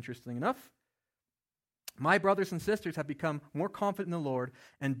 interesting enough, my brothers and sisters have become more confident in the Lord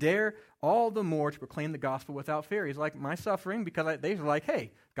and dare all the more to proclaim the gospel without fear. He's like, my suffering, because they're like,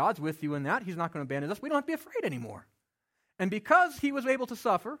 hey, God's with you in that. He's not going to abandon us. We don't have to be afraid anymore. And because he was able to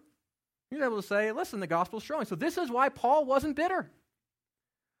suffer, he was able to say, listen, the gospel's showing. So this is why Paul wasn't bitter.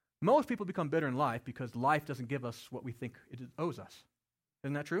 Most people become bitter in life because life doesn't give us what we think it owes us.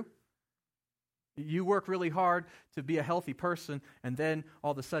 Isn't that true? You work really hard to be a healthy person, and then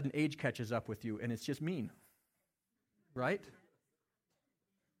all of a sudden age catches up with you, and it's just mean. Right?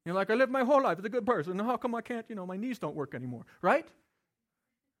 You're like, I lived my whole life as a good person. How come I can't, my knees don't work anymore? Right?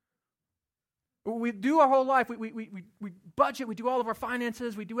 We do our whole life. We budget. We do all of our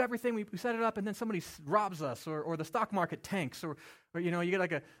finances. We do everything. We set it up, and then somebody robs us, or the stock market tanks, or you get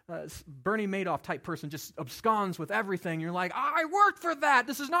like a Bernie Madoff type person just absconds with everything. You're like, I worked for that.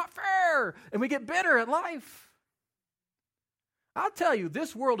 This is not fair, and we get bitter at life. I'll tell you,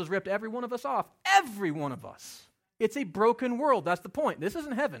 this world has ripped every one of us off. Every one of us. It's a broken world. That's the point. This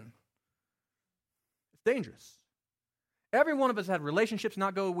isn't heaven. It's dangerous. Every one of us had relationships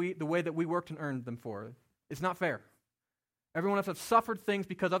not go the way that we worked and earned them for. It's not fair. Every one of us have suffered things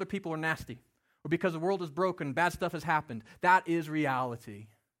because other people are nasty, or because the world is broken, bad stuff has happened. That is reality.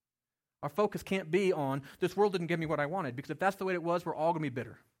 Our focus can't be on, this world didn't give me what I wanted, because if that's the way it was, we're all going to be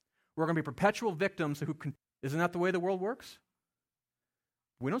bitter. We're going to be perpetual victims isn't that the way the world works?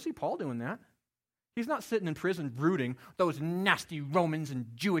 We don't see Paul doing that. He's not sitting in prison brooding, those nasty Romans and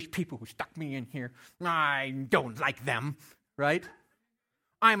Jewish people who stuck me in here. I don't like them, right?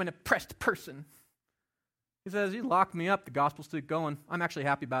 I'm an oppressed person. He says, you locked me up, the gospel's still going. I'm actually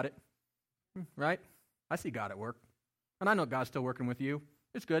happy about it, right? I see God at work, and I know God's still working with you.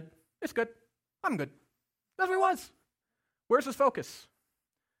 It's good. It's good. I'm good. That's what he was. Where's his focus?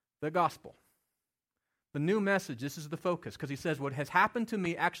 The gospel. The new message, this is the focus, because he says, what has happened to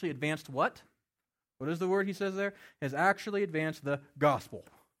me actually advanced what? What is the word he says there? Has actually advanced the gospel.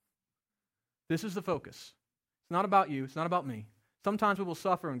 This is the focus. It's not about you. It's not about me. Sometimes we will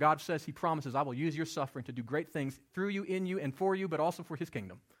suffer, and God says, he promises, I will use your suffering to do great things through you, in you, and for you, but also for his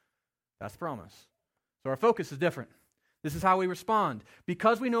kingdom. That's the promise. So our focus is different. This is how we respond.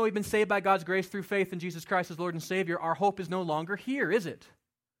 Because we know we've been saved by God's grace through faith in Jesus Christ as Lord and Savior, our hope is no longer here, is it?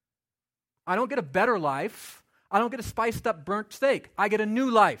 I don't get a better life. I don't get a spiced up burnt steak. I get a new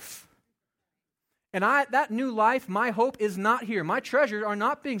life. And that new life, my hope is not here. My treasures are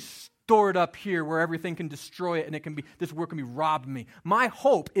not being stored up here where everything can destroy it and this world can be robbed of me. My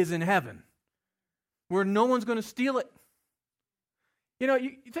hope is in heaven, where no one's going to steal it.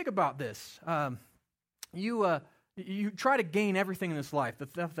 You think about this. You try to gain everything in this life, the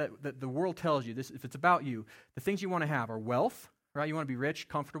stuff that the world tells you. If it's about you, the things you want to have are wealth, right? You want to be rich,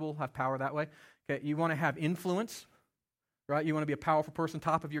 comfortable, have power that way. Okay, you want to have influence. Right? You want to be a powerful person,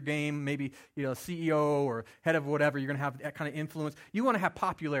 top of your game, maybe CEO or head of whatever. You're going to have that kind of influence. You want to have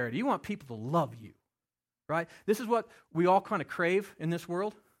popularity. You want people to love you, right? This is what we all kind of crave in this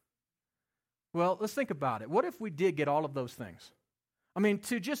world. Well, let's think about it. What if we did get all of those things? I mean,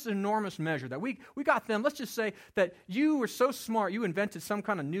 to just an enormous measure that we got them. Let's just say that you were so smart, you invented some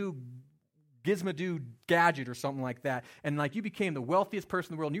kind of new gizmo gadget or something like that, and like you became the wealthiest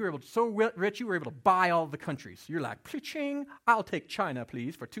person in the world, and you were so rich you were able to buy all the countries. You're like, ching, I'll take China,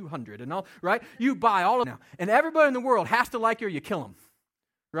 please, for 200 and all, right? You buy all of them now, and everybody in the world has to like you or you kill them,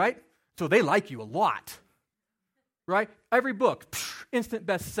 right? So they like you a lot, right? Every book, instant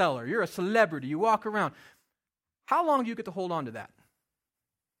bestseller. You're a celebrity. You walk around. How long do you get to hold on to that?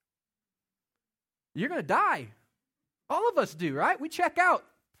 You're going to die. All of us do, right? We check out.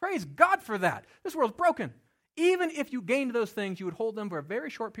 Praise God for that. This world's broken. Even if you gained those things, you would hold them for a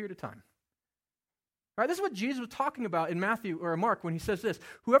very short period of time. Right? This is what Jesus was talking about in Matthew or Mark when he says this.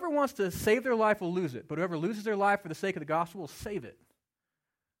 Whoever wants to save their life will lose it, but whoever loses their life for the sake of the gospel will save it.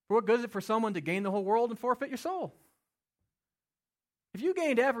 What good is it for someone to gain the whole world and forfeit your soul? If you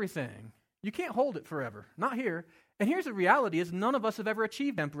gained everything, you can't hold it forever. Not here. And here's the reality is none of us have ever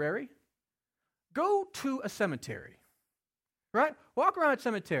achieved temporary. Go to a cemetery, right? Walk around a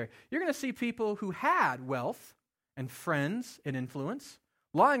cemetery. You're going to see people who had wealth and friends and influence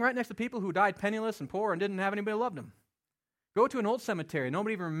lying right next to people who died penniless and poor and didn't have anybody who loved them. Go to an old cemetery.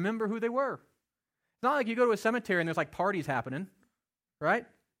 Nobody even remember who they were. It's not like you go to a cemetery and there's like parties happening, right?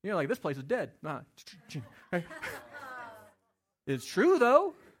 You're like, this place is dead. It's true,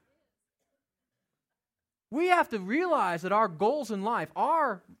 though. We have to realize that our goals in life,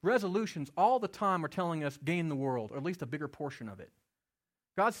 our resolutions all the time are telling us gain the world, or at least a bigger portion of it.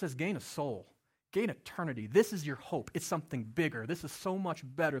 God says gain a soul, gain eternity. This is your hope. It's something bigger. This is so much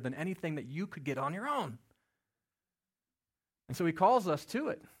better than anything that you could get on your own. And so he calls us to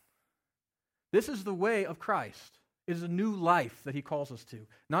it. This is the way of Christ. It is a new life that he calls us to,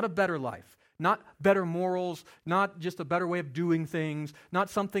 not a better life. Not better morals, not just a better way of doing things, not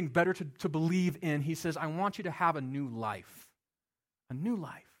something better to believe in. He says, I want you to have a new life. A new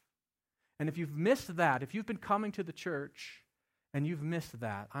life. And if you've missed that, if you've been coming to the church and you've missed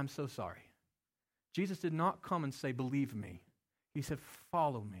that, I'm so sorry. Jesus did not come and say, believe me. He said,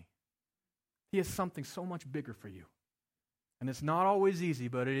 follow me. He has something so much bigger for you. And it's not always easy,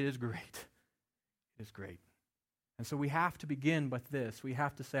 but it is great. It is great. And so we have to begin with this. We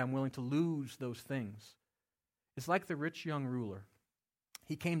have to say, I'm willing to lose those things. It's like the rich young ruler.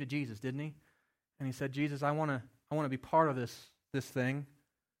 He came to Jesus, didn't he? And he said, Jesus, I want to be part of this thing.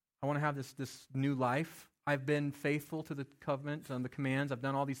 I want to have this new life. I've been faithful to the covenant and the commands. I've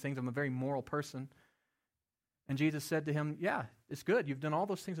done all these things. I'm a very moral person. And Jesus said to him, yeah, it's good. You've done all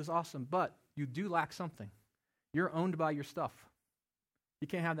those things. It's awesome. But you do lack something. You're owned by your stuff. You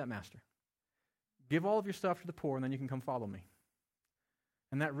can't have that, master. Give all of your stuff to the poor, and then you can come follow me.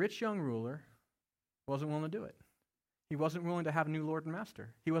 And that rich young ruler wasn't willing to do it. He wasn't willing to have a new Lord and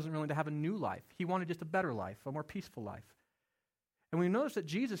Master. He wasn't willing to have a new life. He wanted just a better life, a more peaceful life. And we notice that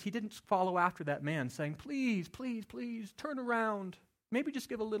Jesus, he didn't follow after that man saying, please, please, please, turn around. Maybe just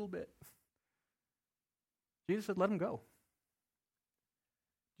give a little bit. Jesus said, let him go.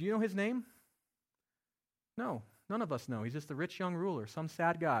 Do you know his name? No, none of us know. He's just the rich young ruler, some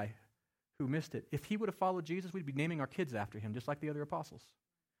sad guy who missed it. If he would have followed Jesus, we'd be naming our kids after him, just like the other apostles.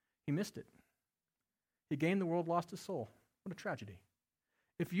 He missed it. He gained the world, lost his soul. What a tragedy.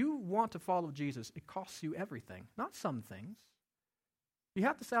 If you want to follow Jesus, it costs you everything, not some things. You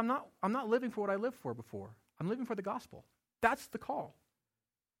have to say, I'm not living for what I lived for before. I'm living for the gospel. That's the call.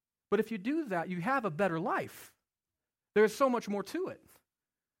 But if you do that, you have a better life. There's so much more to it.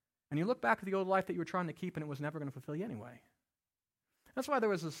 And you look back at the old life that you were trying to keep, and it was never going to fulfill you anyway. That's why there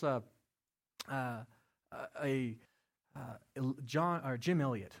was this Jim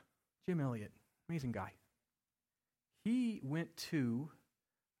Elliot. Jim Elliot, amazing guy. He went to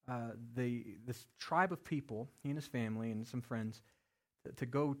this tribe of people, he and his family and some friends, to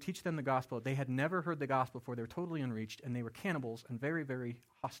go teach them the gospel. They had never heard the gospel before. They were totally unreached, and they were cannibals and very, very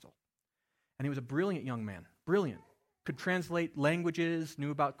hostile. And he was a brilliant young man, brilliant. Could translate languages, knew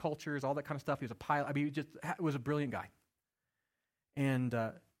about cultures, all that kind of stuff. He was a pilot. I mean, he was a brilliant guy. And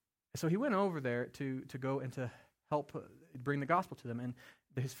so he went over there to go and to help bring the gospel to them. And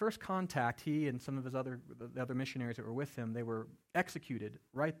his first contact, he and some of the other missionaries that were with him, they were executed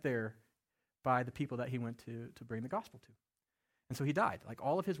right there by the people that he went to bring the gospel to. And so he died. Like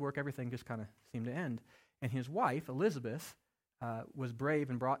all of his work, everything just kind of seemed to end. And his wife, Elizabeth, was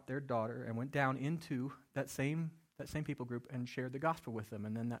brave and brought their daughter and went down into that same people group and shared the gospel with them.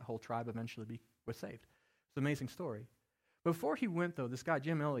 And then that whole tribe eventually was saved. It's an amazing story. Before he went, though, this guy,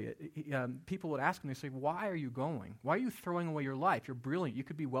 Jim Elliot, people would ask him, they say, why are you going? Why are you throwing away your life? You're brilliant. You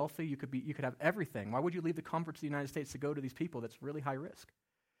could be wealthy. You could have everything. Why would you leave the comforts of the United States to go to these people that's really high risk?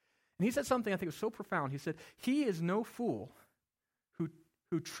 And he said something I think was so profound. He said, he is no fool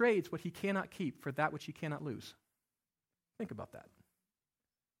who trades what he cannot keep for that which he cannot lose. Think about that.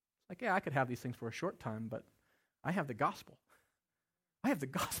 Like, yeah, I could have these things for a short time, but I have the gospel. I have the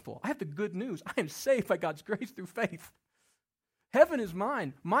gospel. I have the good news. I am saved by God's grace through faith. Heaven is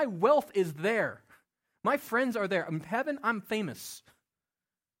mine. My wealth is there. My friends are there. In heaven, I'm famous.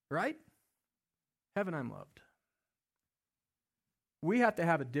 Right? Heaven, I'm loved. We have to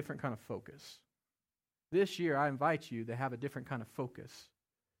have a different kind of focus. This year, I invite you to have a different kind of focus.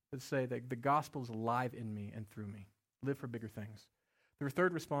 To say that the gospel is alive in me and through me. Live for bigger things. The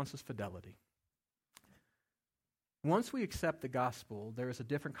third response is fidelity. Once we accept the gospel, there is a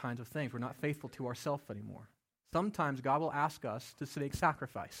different kinds of things. We're not faithful to ourselves anymore. Sometimes God will ask us to make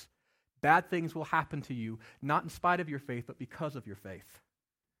sacrifice. Bad things will happen to you, not in spite of your faith, but because of your faith.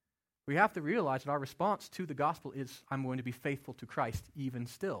 We have to realize that our response to the gospel is, I'm going to be faithful to Christ even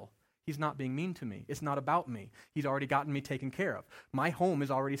still. He's not being mean to me. It's not about me. He's already gotten me taken care of. My home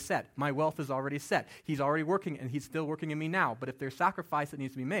is already set. My wealth is already set. He's already working, and he's still working in me now. But if there's sacrifice that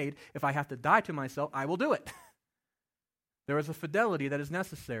needs to be made, if I have to die to myself, I will do it. There is a fidelity that is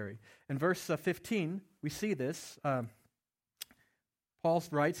necessary. In verse 15, we see this. Paul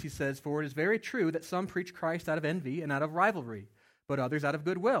writes, he says, "For it is very true that some preach Christ out of envy and out of rivalry, but others out of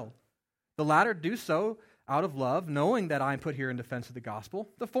goodwill. The latter do so out of love, knowing that I am put here in defense of the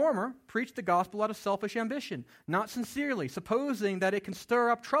gospel. The former preach the gospel out of selfish ambition, not sincerely, supposing that it can stir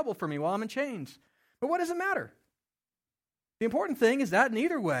up trouble for me while I'm in chains. But what does it matter? The important thing is that in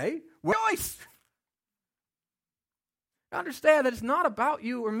either way, rejoice." Understand that it's not about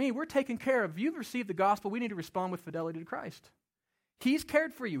you or me. We're taken care of. If you've received the gospel, we need to respond with fidelity to Christ. He's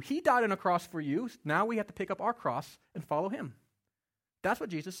cared for you. He died on a cross for you. Now we have to pick up our cross and follow him. That's what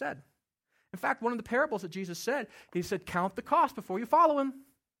Jesus said. In fact, one of the parables that Jesus said, he said, count the cost before you follow him.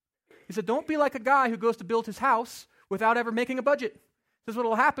 He said, don't be like a guy who goes to build his house without ever making a budget. He says what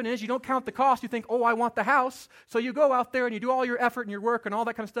will happen is you don't count the cost. You think, oh, I want the house. So you go out there and you do all your effort and your work and all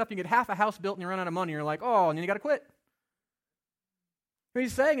that kind of stuff. And you get half a house built and you run out of money. And you're like, oh, and then you got to quit. What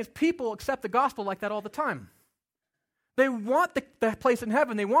he's saying is people accept the gospel like that all the time. They want the place in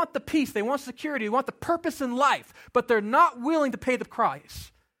heaven. They want the peace. They want security. They want the purpose in life. But they're not willing to pay the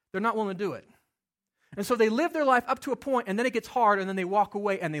price. They're not willing to do it. And so they live their life up to a point, and then it gets hard, and then they walk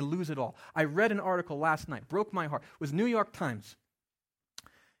away, and they lose it all. I read an article last night, broke my heart. It was New York Times.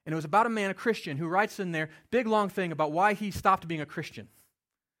 And it was about a man, a Christian, who writes in there, big long thing about why he stopped being a Christian.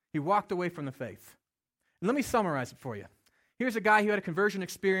 He walked away from the faith. And let me summarize it for you. Here's a guy who had a conversion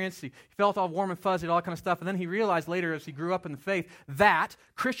experience. He felt all warm and fuzzy, all that kind of stuff. And then he realized later as he grew up in the faith that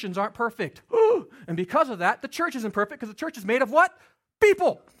Christians aren't perfect. And because of that, the church isn't perfect because the church is made of what?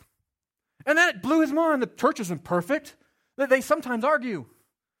 People. And then it blew his mind. The church isn't perfect. They sometimes argue.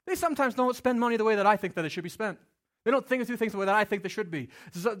 They sometimes don't spend money the way that I think that it should be spent. They don't do things the way that I think they should be.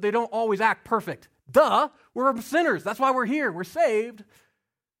 So they don't always act perfect. Duh, we're sinners. That's why we're here. We're saved.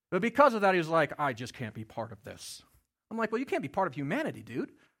 But because of that, he was like, I just can't be part of this. I'm like, well, you can't be part of humanity,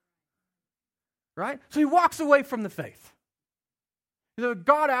 dude. Right? So he walks away from the faith. He said,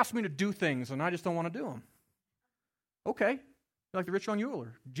 God asked me to do things, and I just don't want to do them. Okay. Like the rich young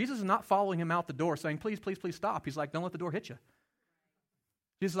ruler. Jesus is not following him out the door saying, please, please, please stop. He's like, don't let the door hit you.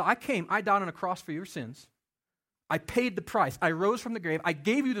 Jesus said, I died on a cross for your sins. I paid the price. I rose from the grave. I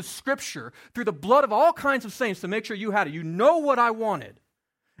gave you the scripture through the blood of all kinds of saints to make sure you had it. You know what I wanted.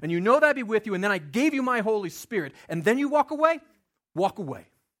 And you know that I'd be with you, and then I gave you my Holy Spirit, and then you walk away? Walk away.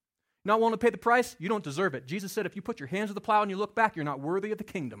 Not willing to pay the price? You don't deserve it. Jesus said if you put your hands to the plow and you look back, you're not worthy of the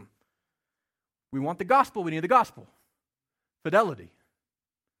kingdom. We want the gospel. We need the gospel. Fidelity.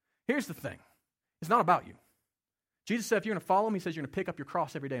 Here's the thing. It's not about you. Jesus said if you're going to follow him, he says you're going to pick up your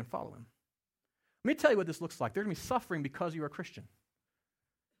cross every day and follow him. Let me tell you what this looks like. There's going to be suffering because you're a Christian.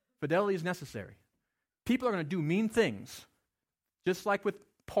 Fidelity is necessary. People are going to do mean things, just like with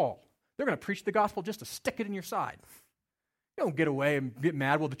Paul. They're going to preach the gospel just to stick it in your side. You don't get away and get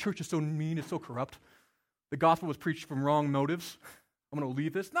mad, well, the church is so mean, it's so corrupt. The gospel was preached from wrong motives. I'm going to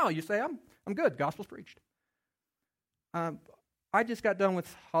leave this. No, you say, I'm good. Gospel's preached. I just got done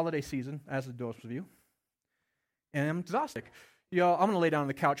with holiday season, as did most of you, and I'm exhausted. I'm going to lay down on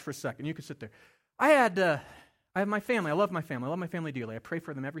the couch for a second. You can sit there. I have my family. I love my family. I love my family dearly. I pray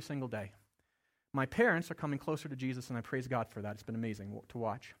for them every single day. My parents are coming closer to Jesus, and I praise God for that. It's been amazing to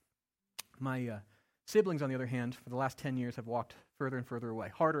watch. My siblings, on the other hand, for the last 10 years have walked further and further away,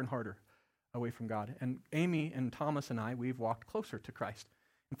 harder and harder away from God. And Amy and Thomas and I, we've walked closer to Christ.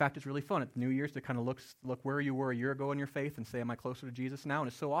 In fact, it's really fun at the New Year's to kind of look where you were a year ago in your faith and say, am I closer to Jesus now? And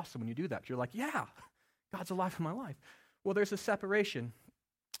it's so awesome when you do that. You're like, yeah, God's alive in my life. Well, there's a separation.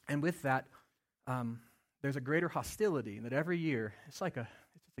 And with that, there's a greater hostility that every year, it's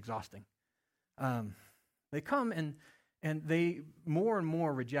exhausting. They come and they more and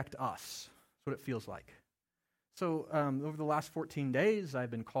more reject us. That's what it feels like. So over the last 14 days,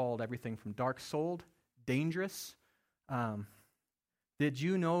 I've been called everything from dark-souled, dangerous. Did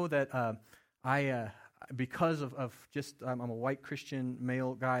you know that because of just I'm a white Christian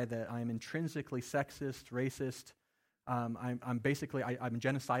male guy, that I'm intrinsically sexist, racist. I'm basically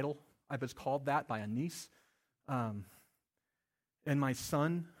genocidal. I was called that by a niece. And my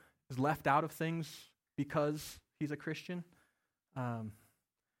son is left out of things because he's a Christian.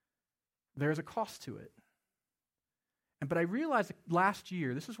 There's a cost to it. But I realized last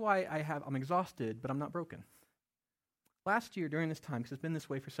year, this is why I'm exhausted, but I'm not broken. Last year during this time, because it's been this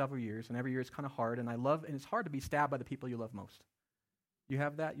way for several years, and every year it's kind of hard, and it's hard to be stabbed by the people you love most. You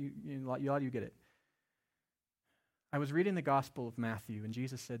have that? A lot of you get it. I was reading the Gospel of Matthew, and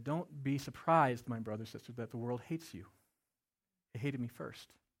Jesus said, don't be surprised, my brother, sister, that the world hates you. It hated me first.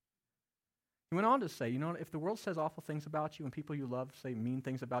 He went on to say, if the world says awful things about you and people you love say mean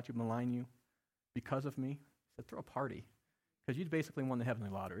things about you, malign you because of me, he said, throw a party, because you basically won the heavenly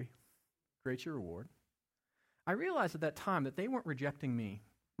lottery. Great your reward. I realized at that time that they weren't rejecting me.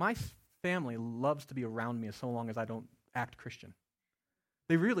 My family loves to be around me so long as I don't act Christian.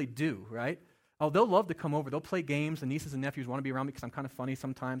 They really do, right? Oh, they'll love to come over. They'll play games, and nieces and nephews want to be around me because I'm kind of funny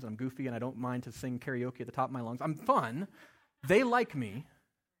sometimes, and I'm goofy, and I don't mind to sing karaoke at the top of my lungs. I'm fun. They like me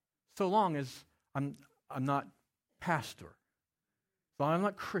so long as I'm not pastor, so I'm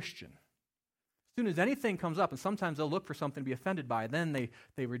not Christian. As soon as anything comes up, and sometimes they'll look for something to be offended by, then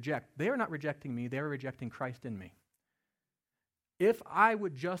they reject. They are not rejecting me. They are rejecting Christ in me. If I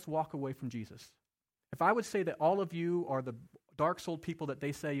would just walk away from Jesus, if I would say that all of you are the dark-souled people that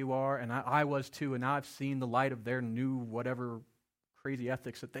they say you are, and I was too, and now I've seen the light of their new whatever crazy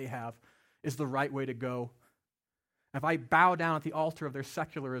ethics that they have is the right way to go. If I bow down at the altar of their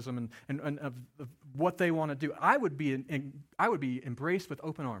secularism and of what they want to do, I would be embraced with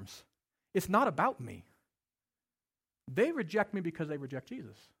open arms. It's not about me. They reject me because they reject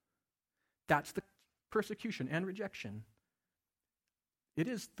Jesus. That's the persecution and rejection. It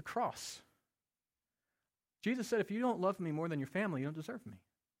is the cross. Jesus said, if you don't love me more than your family, you don't deserve me.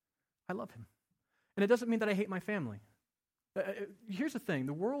 I love him. And it doesn't mean that I hate my family. Here's the thing.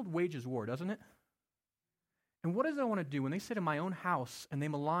 The world wages war, doesn't it? And what does it want to do when they sit in my own house and they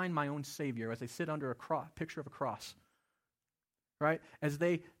malign my own Savior as they sit under a picture of a cross, right? As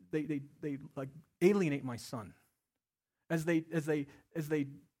they like alienate my son, as they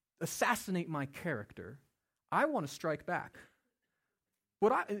assassinate my character, I want to strike back.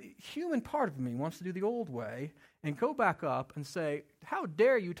 Human part of me wants to do the old way and go back up and say, how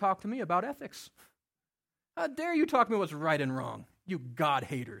dare you talk to me about ethics? How dare you talk to me what's right and wrong, you God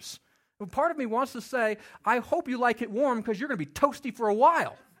haters? And part of me wants to say, I hope you like it warm because you're going to be toasty for a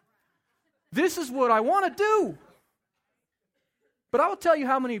while. This is what I want to do. But I will tell you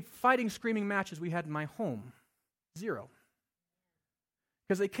how many fighting, screaming matches we had in my home. 0.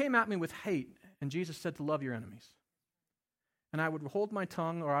 Because they came at me with hate, and Jesus said to love your enemies. And I would hold my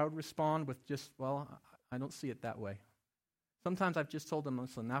tongue, or I would respond with just, well, I don't see it that way. Sometimes I've just told them,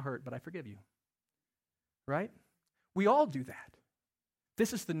 listen, that hurt, but I forgive you. Right? We all do that.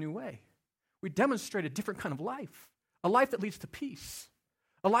 This is the new way. We demonstrate a different kind of life, a life that leads to peace,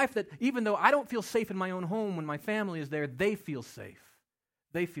 a life that even though I don't feel safe in my own home when my family is there, they feel safe.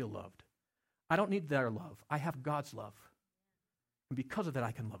 They feel loved. I don't need their love. I have God's love. And because of that,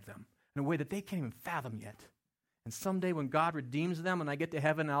 I can love them in a way that they can't even fathom yet. And someday when God redeems them and I get to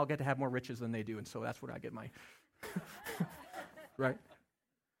heaven, I'll get to have more riches than they do. And so that's where I get my... right?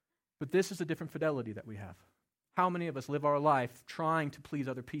 But this is a different fidelity that we have. How many of us live our life trying to please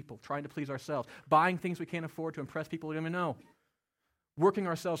other people, trying to please ourselves, buying things we can't afford to impress people we don't even know, working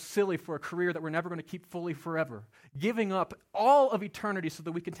ourselves silly for a career that we're never going to keep fully forever, giving up all of eternity so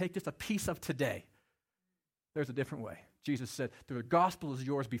that we can take just a piece of today? There's a different way. Jesus said, the gospel is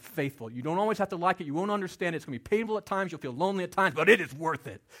yours, be faithful. You don't always have to like it. You won't understand it. It's going to be painful at times. You'll feel lonely at times, but it is worth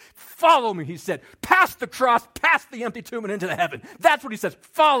it. Follow me, he said. Past the cross, past the empty tomb, and into the heaven. That's what he says.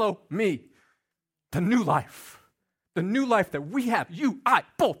 Follow me. The new life. The new life that we have, you, I,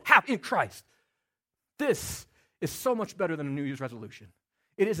 both have in Christ. This is so much better than a New Year's resolution.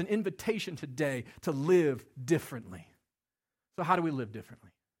 It is an invitation today to live differently. So how do we live differently?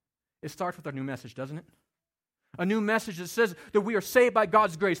 It starts with our new message, doesn't it? A new message that says that we are saved by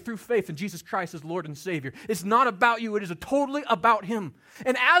God's grace through faith in Jesus Christ as Lord and Savior. It's not about you. It is totally about him.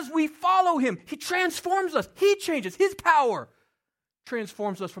 And as we follow him, he transforms us. He changes. His power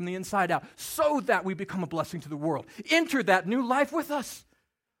transforms us from the inside out so that we become a blessing to the world. Enter that new life with us.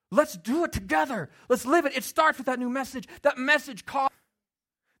 Let's do it together. Let's live it. It starts with that new message. That message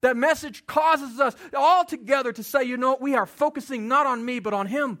causes us all together to say, we are focusing not on me, but on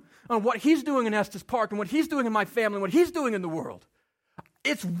him, on what he's doing in Estes Park and what he's doing in my family and what he's doing in the world.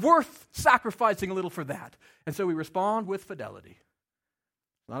 It's worth sacrificing a little for that. And so we respond with fidelity.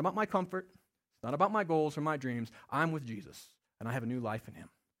 It's not about my comfort. It's not about my goals or my dreams. I'm with Jesus, and I have a new life in him.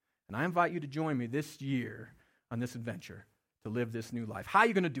 And I invite you to join me this year on this adventure to live this new life. How are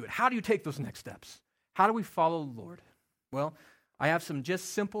you going to do it? How do you take those next steps? How do we follow the Lord? Well, I have some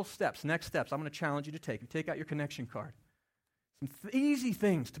just simple steps, next steps I'm going to challenge you to take. You take out your connection card. Some easy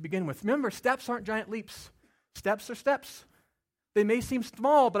things to begin with. Remember, steps aren't giant leaps. Steps are steps. They may seem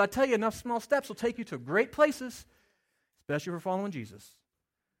small, but I tell you, enough small steps will take you to great places, especially if we're following Jesus.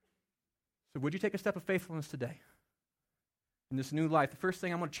 So would you take a step of faithfulness today? in this new life, the first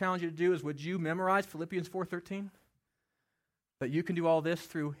thing I'm going to challenge you to do is, would you memorize Philippians 4:13? That you can do all this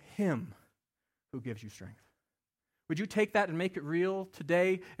through Him who gives you strength. Would you take that and make it real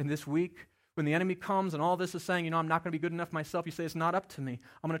today and this week? When the enemy comes and all this is saying, I'm not going to be good enough myself, you say, it's not up to me.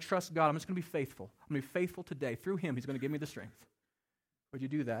 I'm going to trust God. I'm just going to be faithful. I'm going to be faithful today. Through Him, He's going to give me the strength. Would you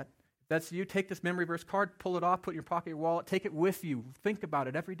do that? If that's you, take this memory verse card, pull it off, put it in your pocket, your wallet, take it with you. Think about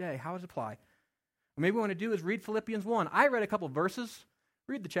it every day. How does it apply? What maybe we want to do is read Philippians 1. I read a couple of verses.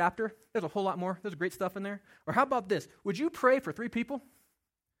 Read the chapter. There's a whole lot more. There's great stuff in there. Or how about this? Would you pray for 3 people?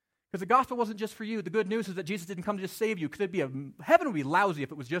 Because the gospel wasn't just for you. The good news is that Jesus didn't come to just save you. Heaven would be lousy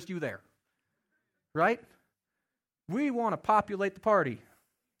if it was just you there. Right? We want to populate the party.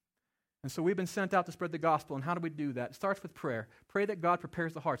 And so we've been sent out to spread the gospel. And how do we do that? It starts with prayer. Pray that God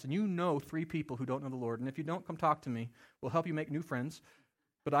prepares the hearts. And you know 3 people who don't know the Lord. And if you don't, come talk to me. We'll help you make new friends.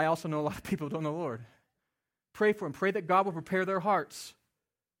 But I also know a lot of people who don't know the Lord. Pray for them. Pray that God will prepare their hearts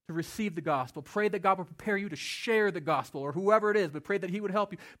to receive the gospel. Pray that God will prepare you to share the gospel, or whoever it is, but pray that He would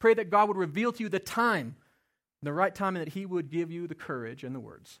help you. Pray that God would reveal to you the time, the right time, and that He would give you the courage and the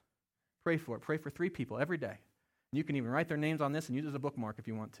words. Pray for it. Pray for 3 people every day. And you can even write their names on this and use it as a bookmark if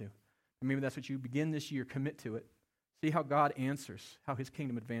you want to. And maybe that's what you begin this year. Commit to it. See how God answers, how His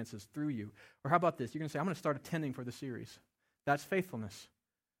kingdom advances through you. Or how about this? You're going to say, I'm going to start attending for the series. That's faithfulness.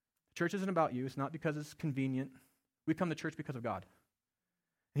 Church isn't about you. It's not because it's convenient. We come to church because of God.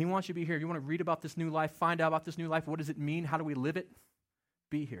 And He wants you to be here. If you want to read about this new life, find out about this new life, what does it mean? How do we live it?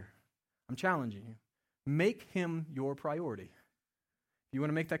 Be here. I'm challenging you. Make Him your priority. You want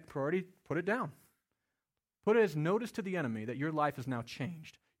to make that priority, put it down. Put it as notice to the enemy that your life is now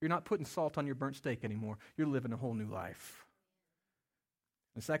changed. You're not putting salt on your burnt steak anymore. You're living a whole new life.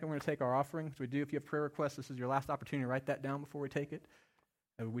 And second, we're going to take our offering. As we do, if you have prayer requests, this is your last opportunity to write that down before we take it.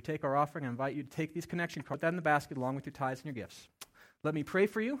 And we take our offering. I invite you to take these connection cards, put that in the basket along with your tithes and your gifts. Let me pray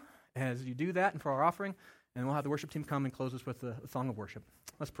for you as you do that and for our offering, and we'll have the worship team come and close us with a song of worship.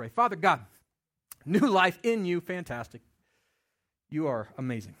 Let's pray. Father God, new life in you, fantastic. You are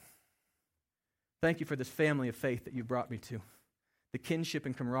amazing. Thank you for this family of faith that you've brought me to, the kinship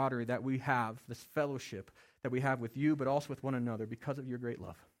and camaraderie that we have, this fellowship that we have with you, but also with one another because of your great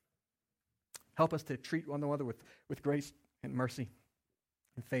love. Help us to treat one another with grace and mercy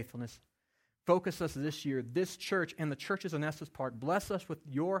and faithfulness. Focus us this year, this church and the churches in Estes Park. Bless us with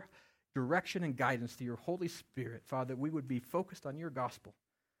your direction and guidance through your Holy Spirit, Father, that we would be focused on your gospel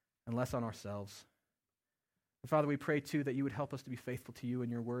and less on ourselves. And Father, we pray too that you would help us to be faithful to you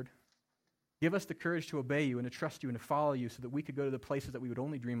and your word. Give us the courage to obey you and to trust you and to follow you so that we could go to the places that we would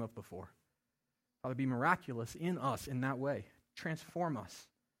only dream of before. Father, be miraculous in us in that way. Transform us.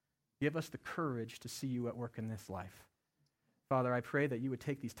 Give us the courage to see you at work in this life. Father, I pray that you would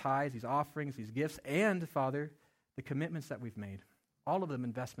take these tithes, these offerings, these gifts, and, Father, the commitments that we've made, all of them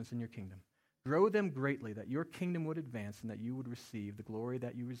investments in your kingdom. Grow them greatly, that your kingdom would advance and that you would receive the glory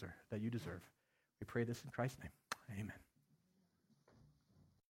that you deserve. We pray this in Christ's name. Amen.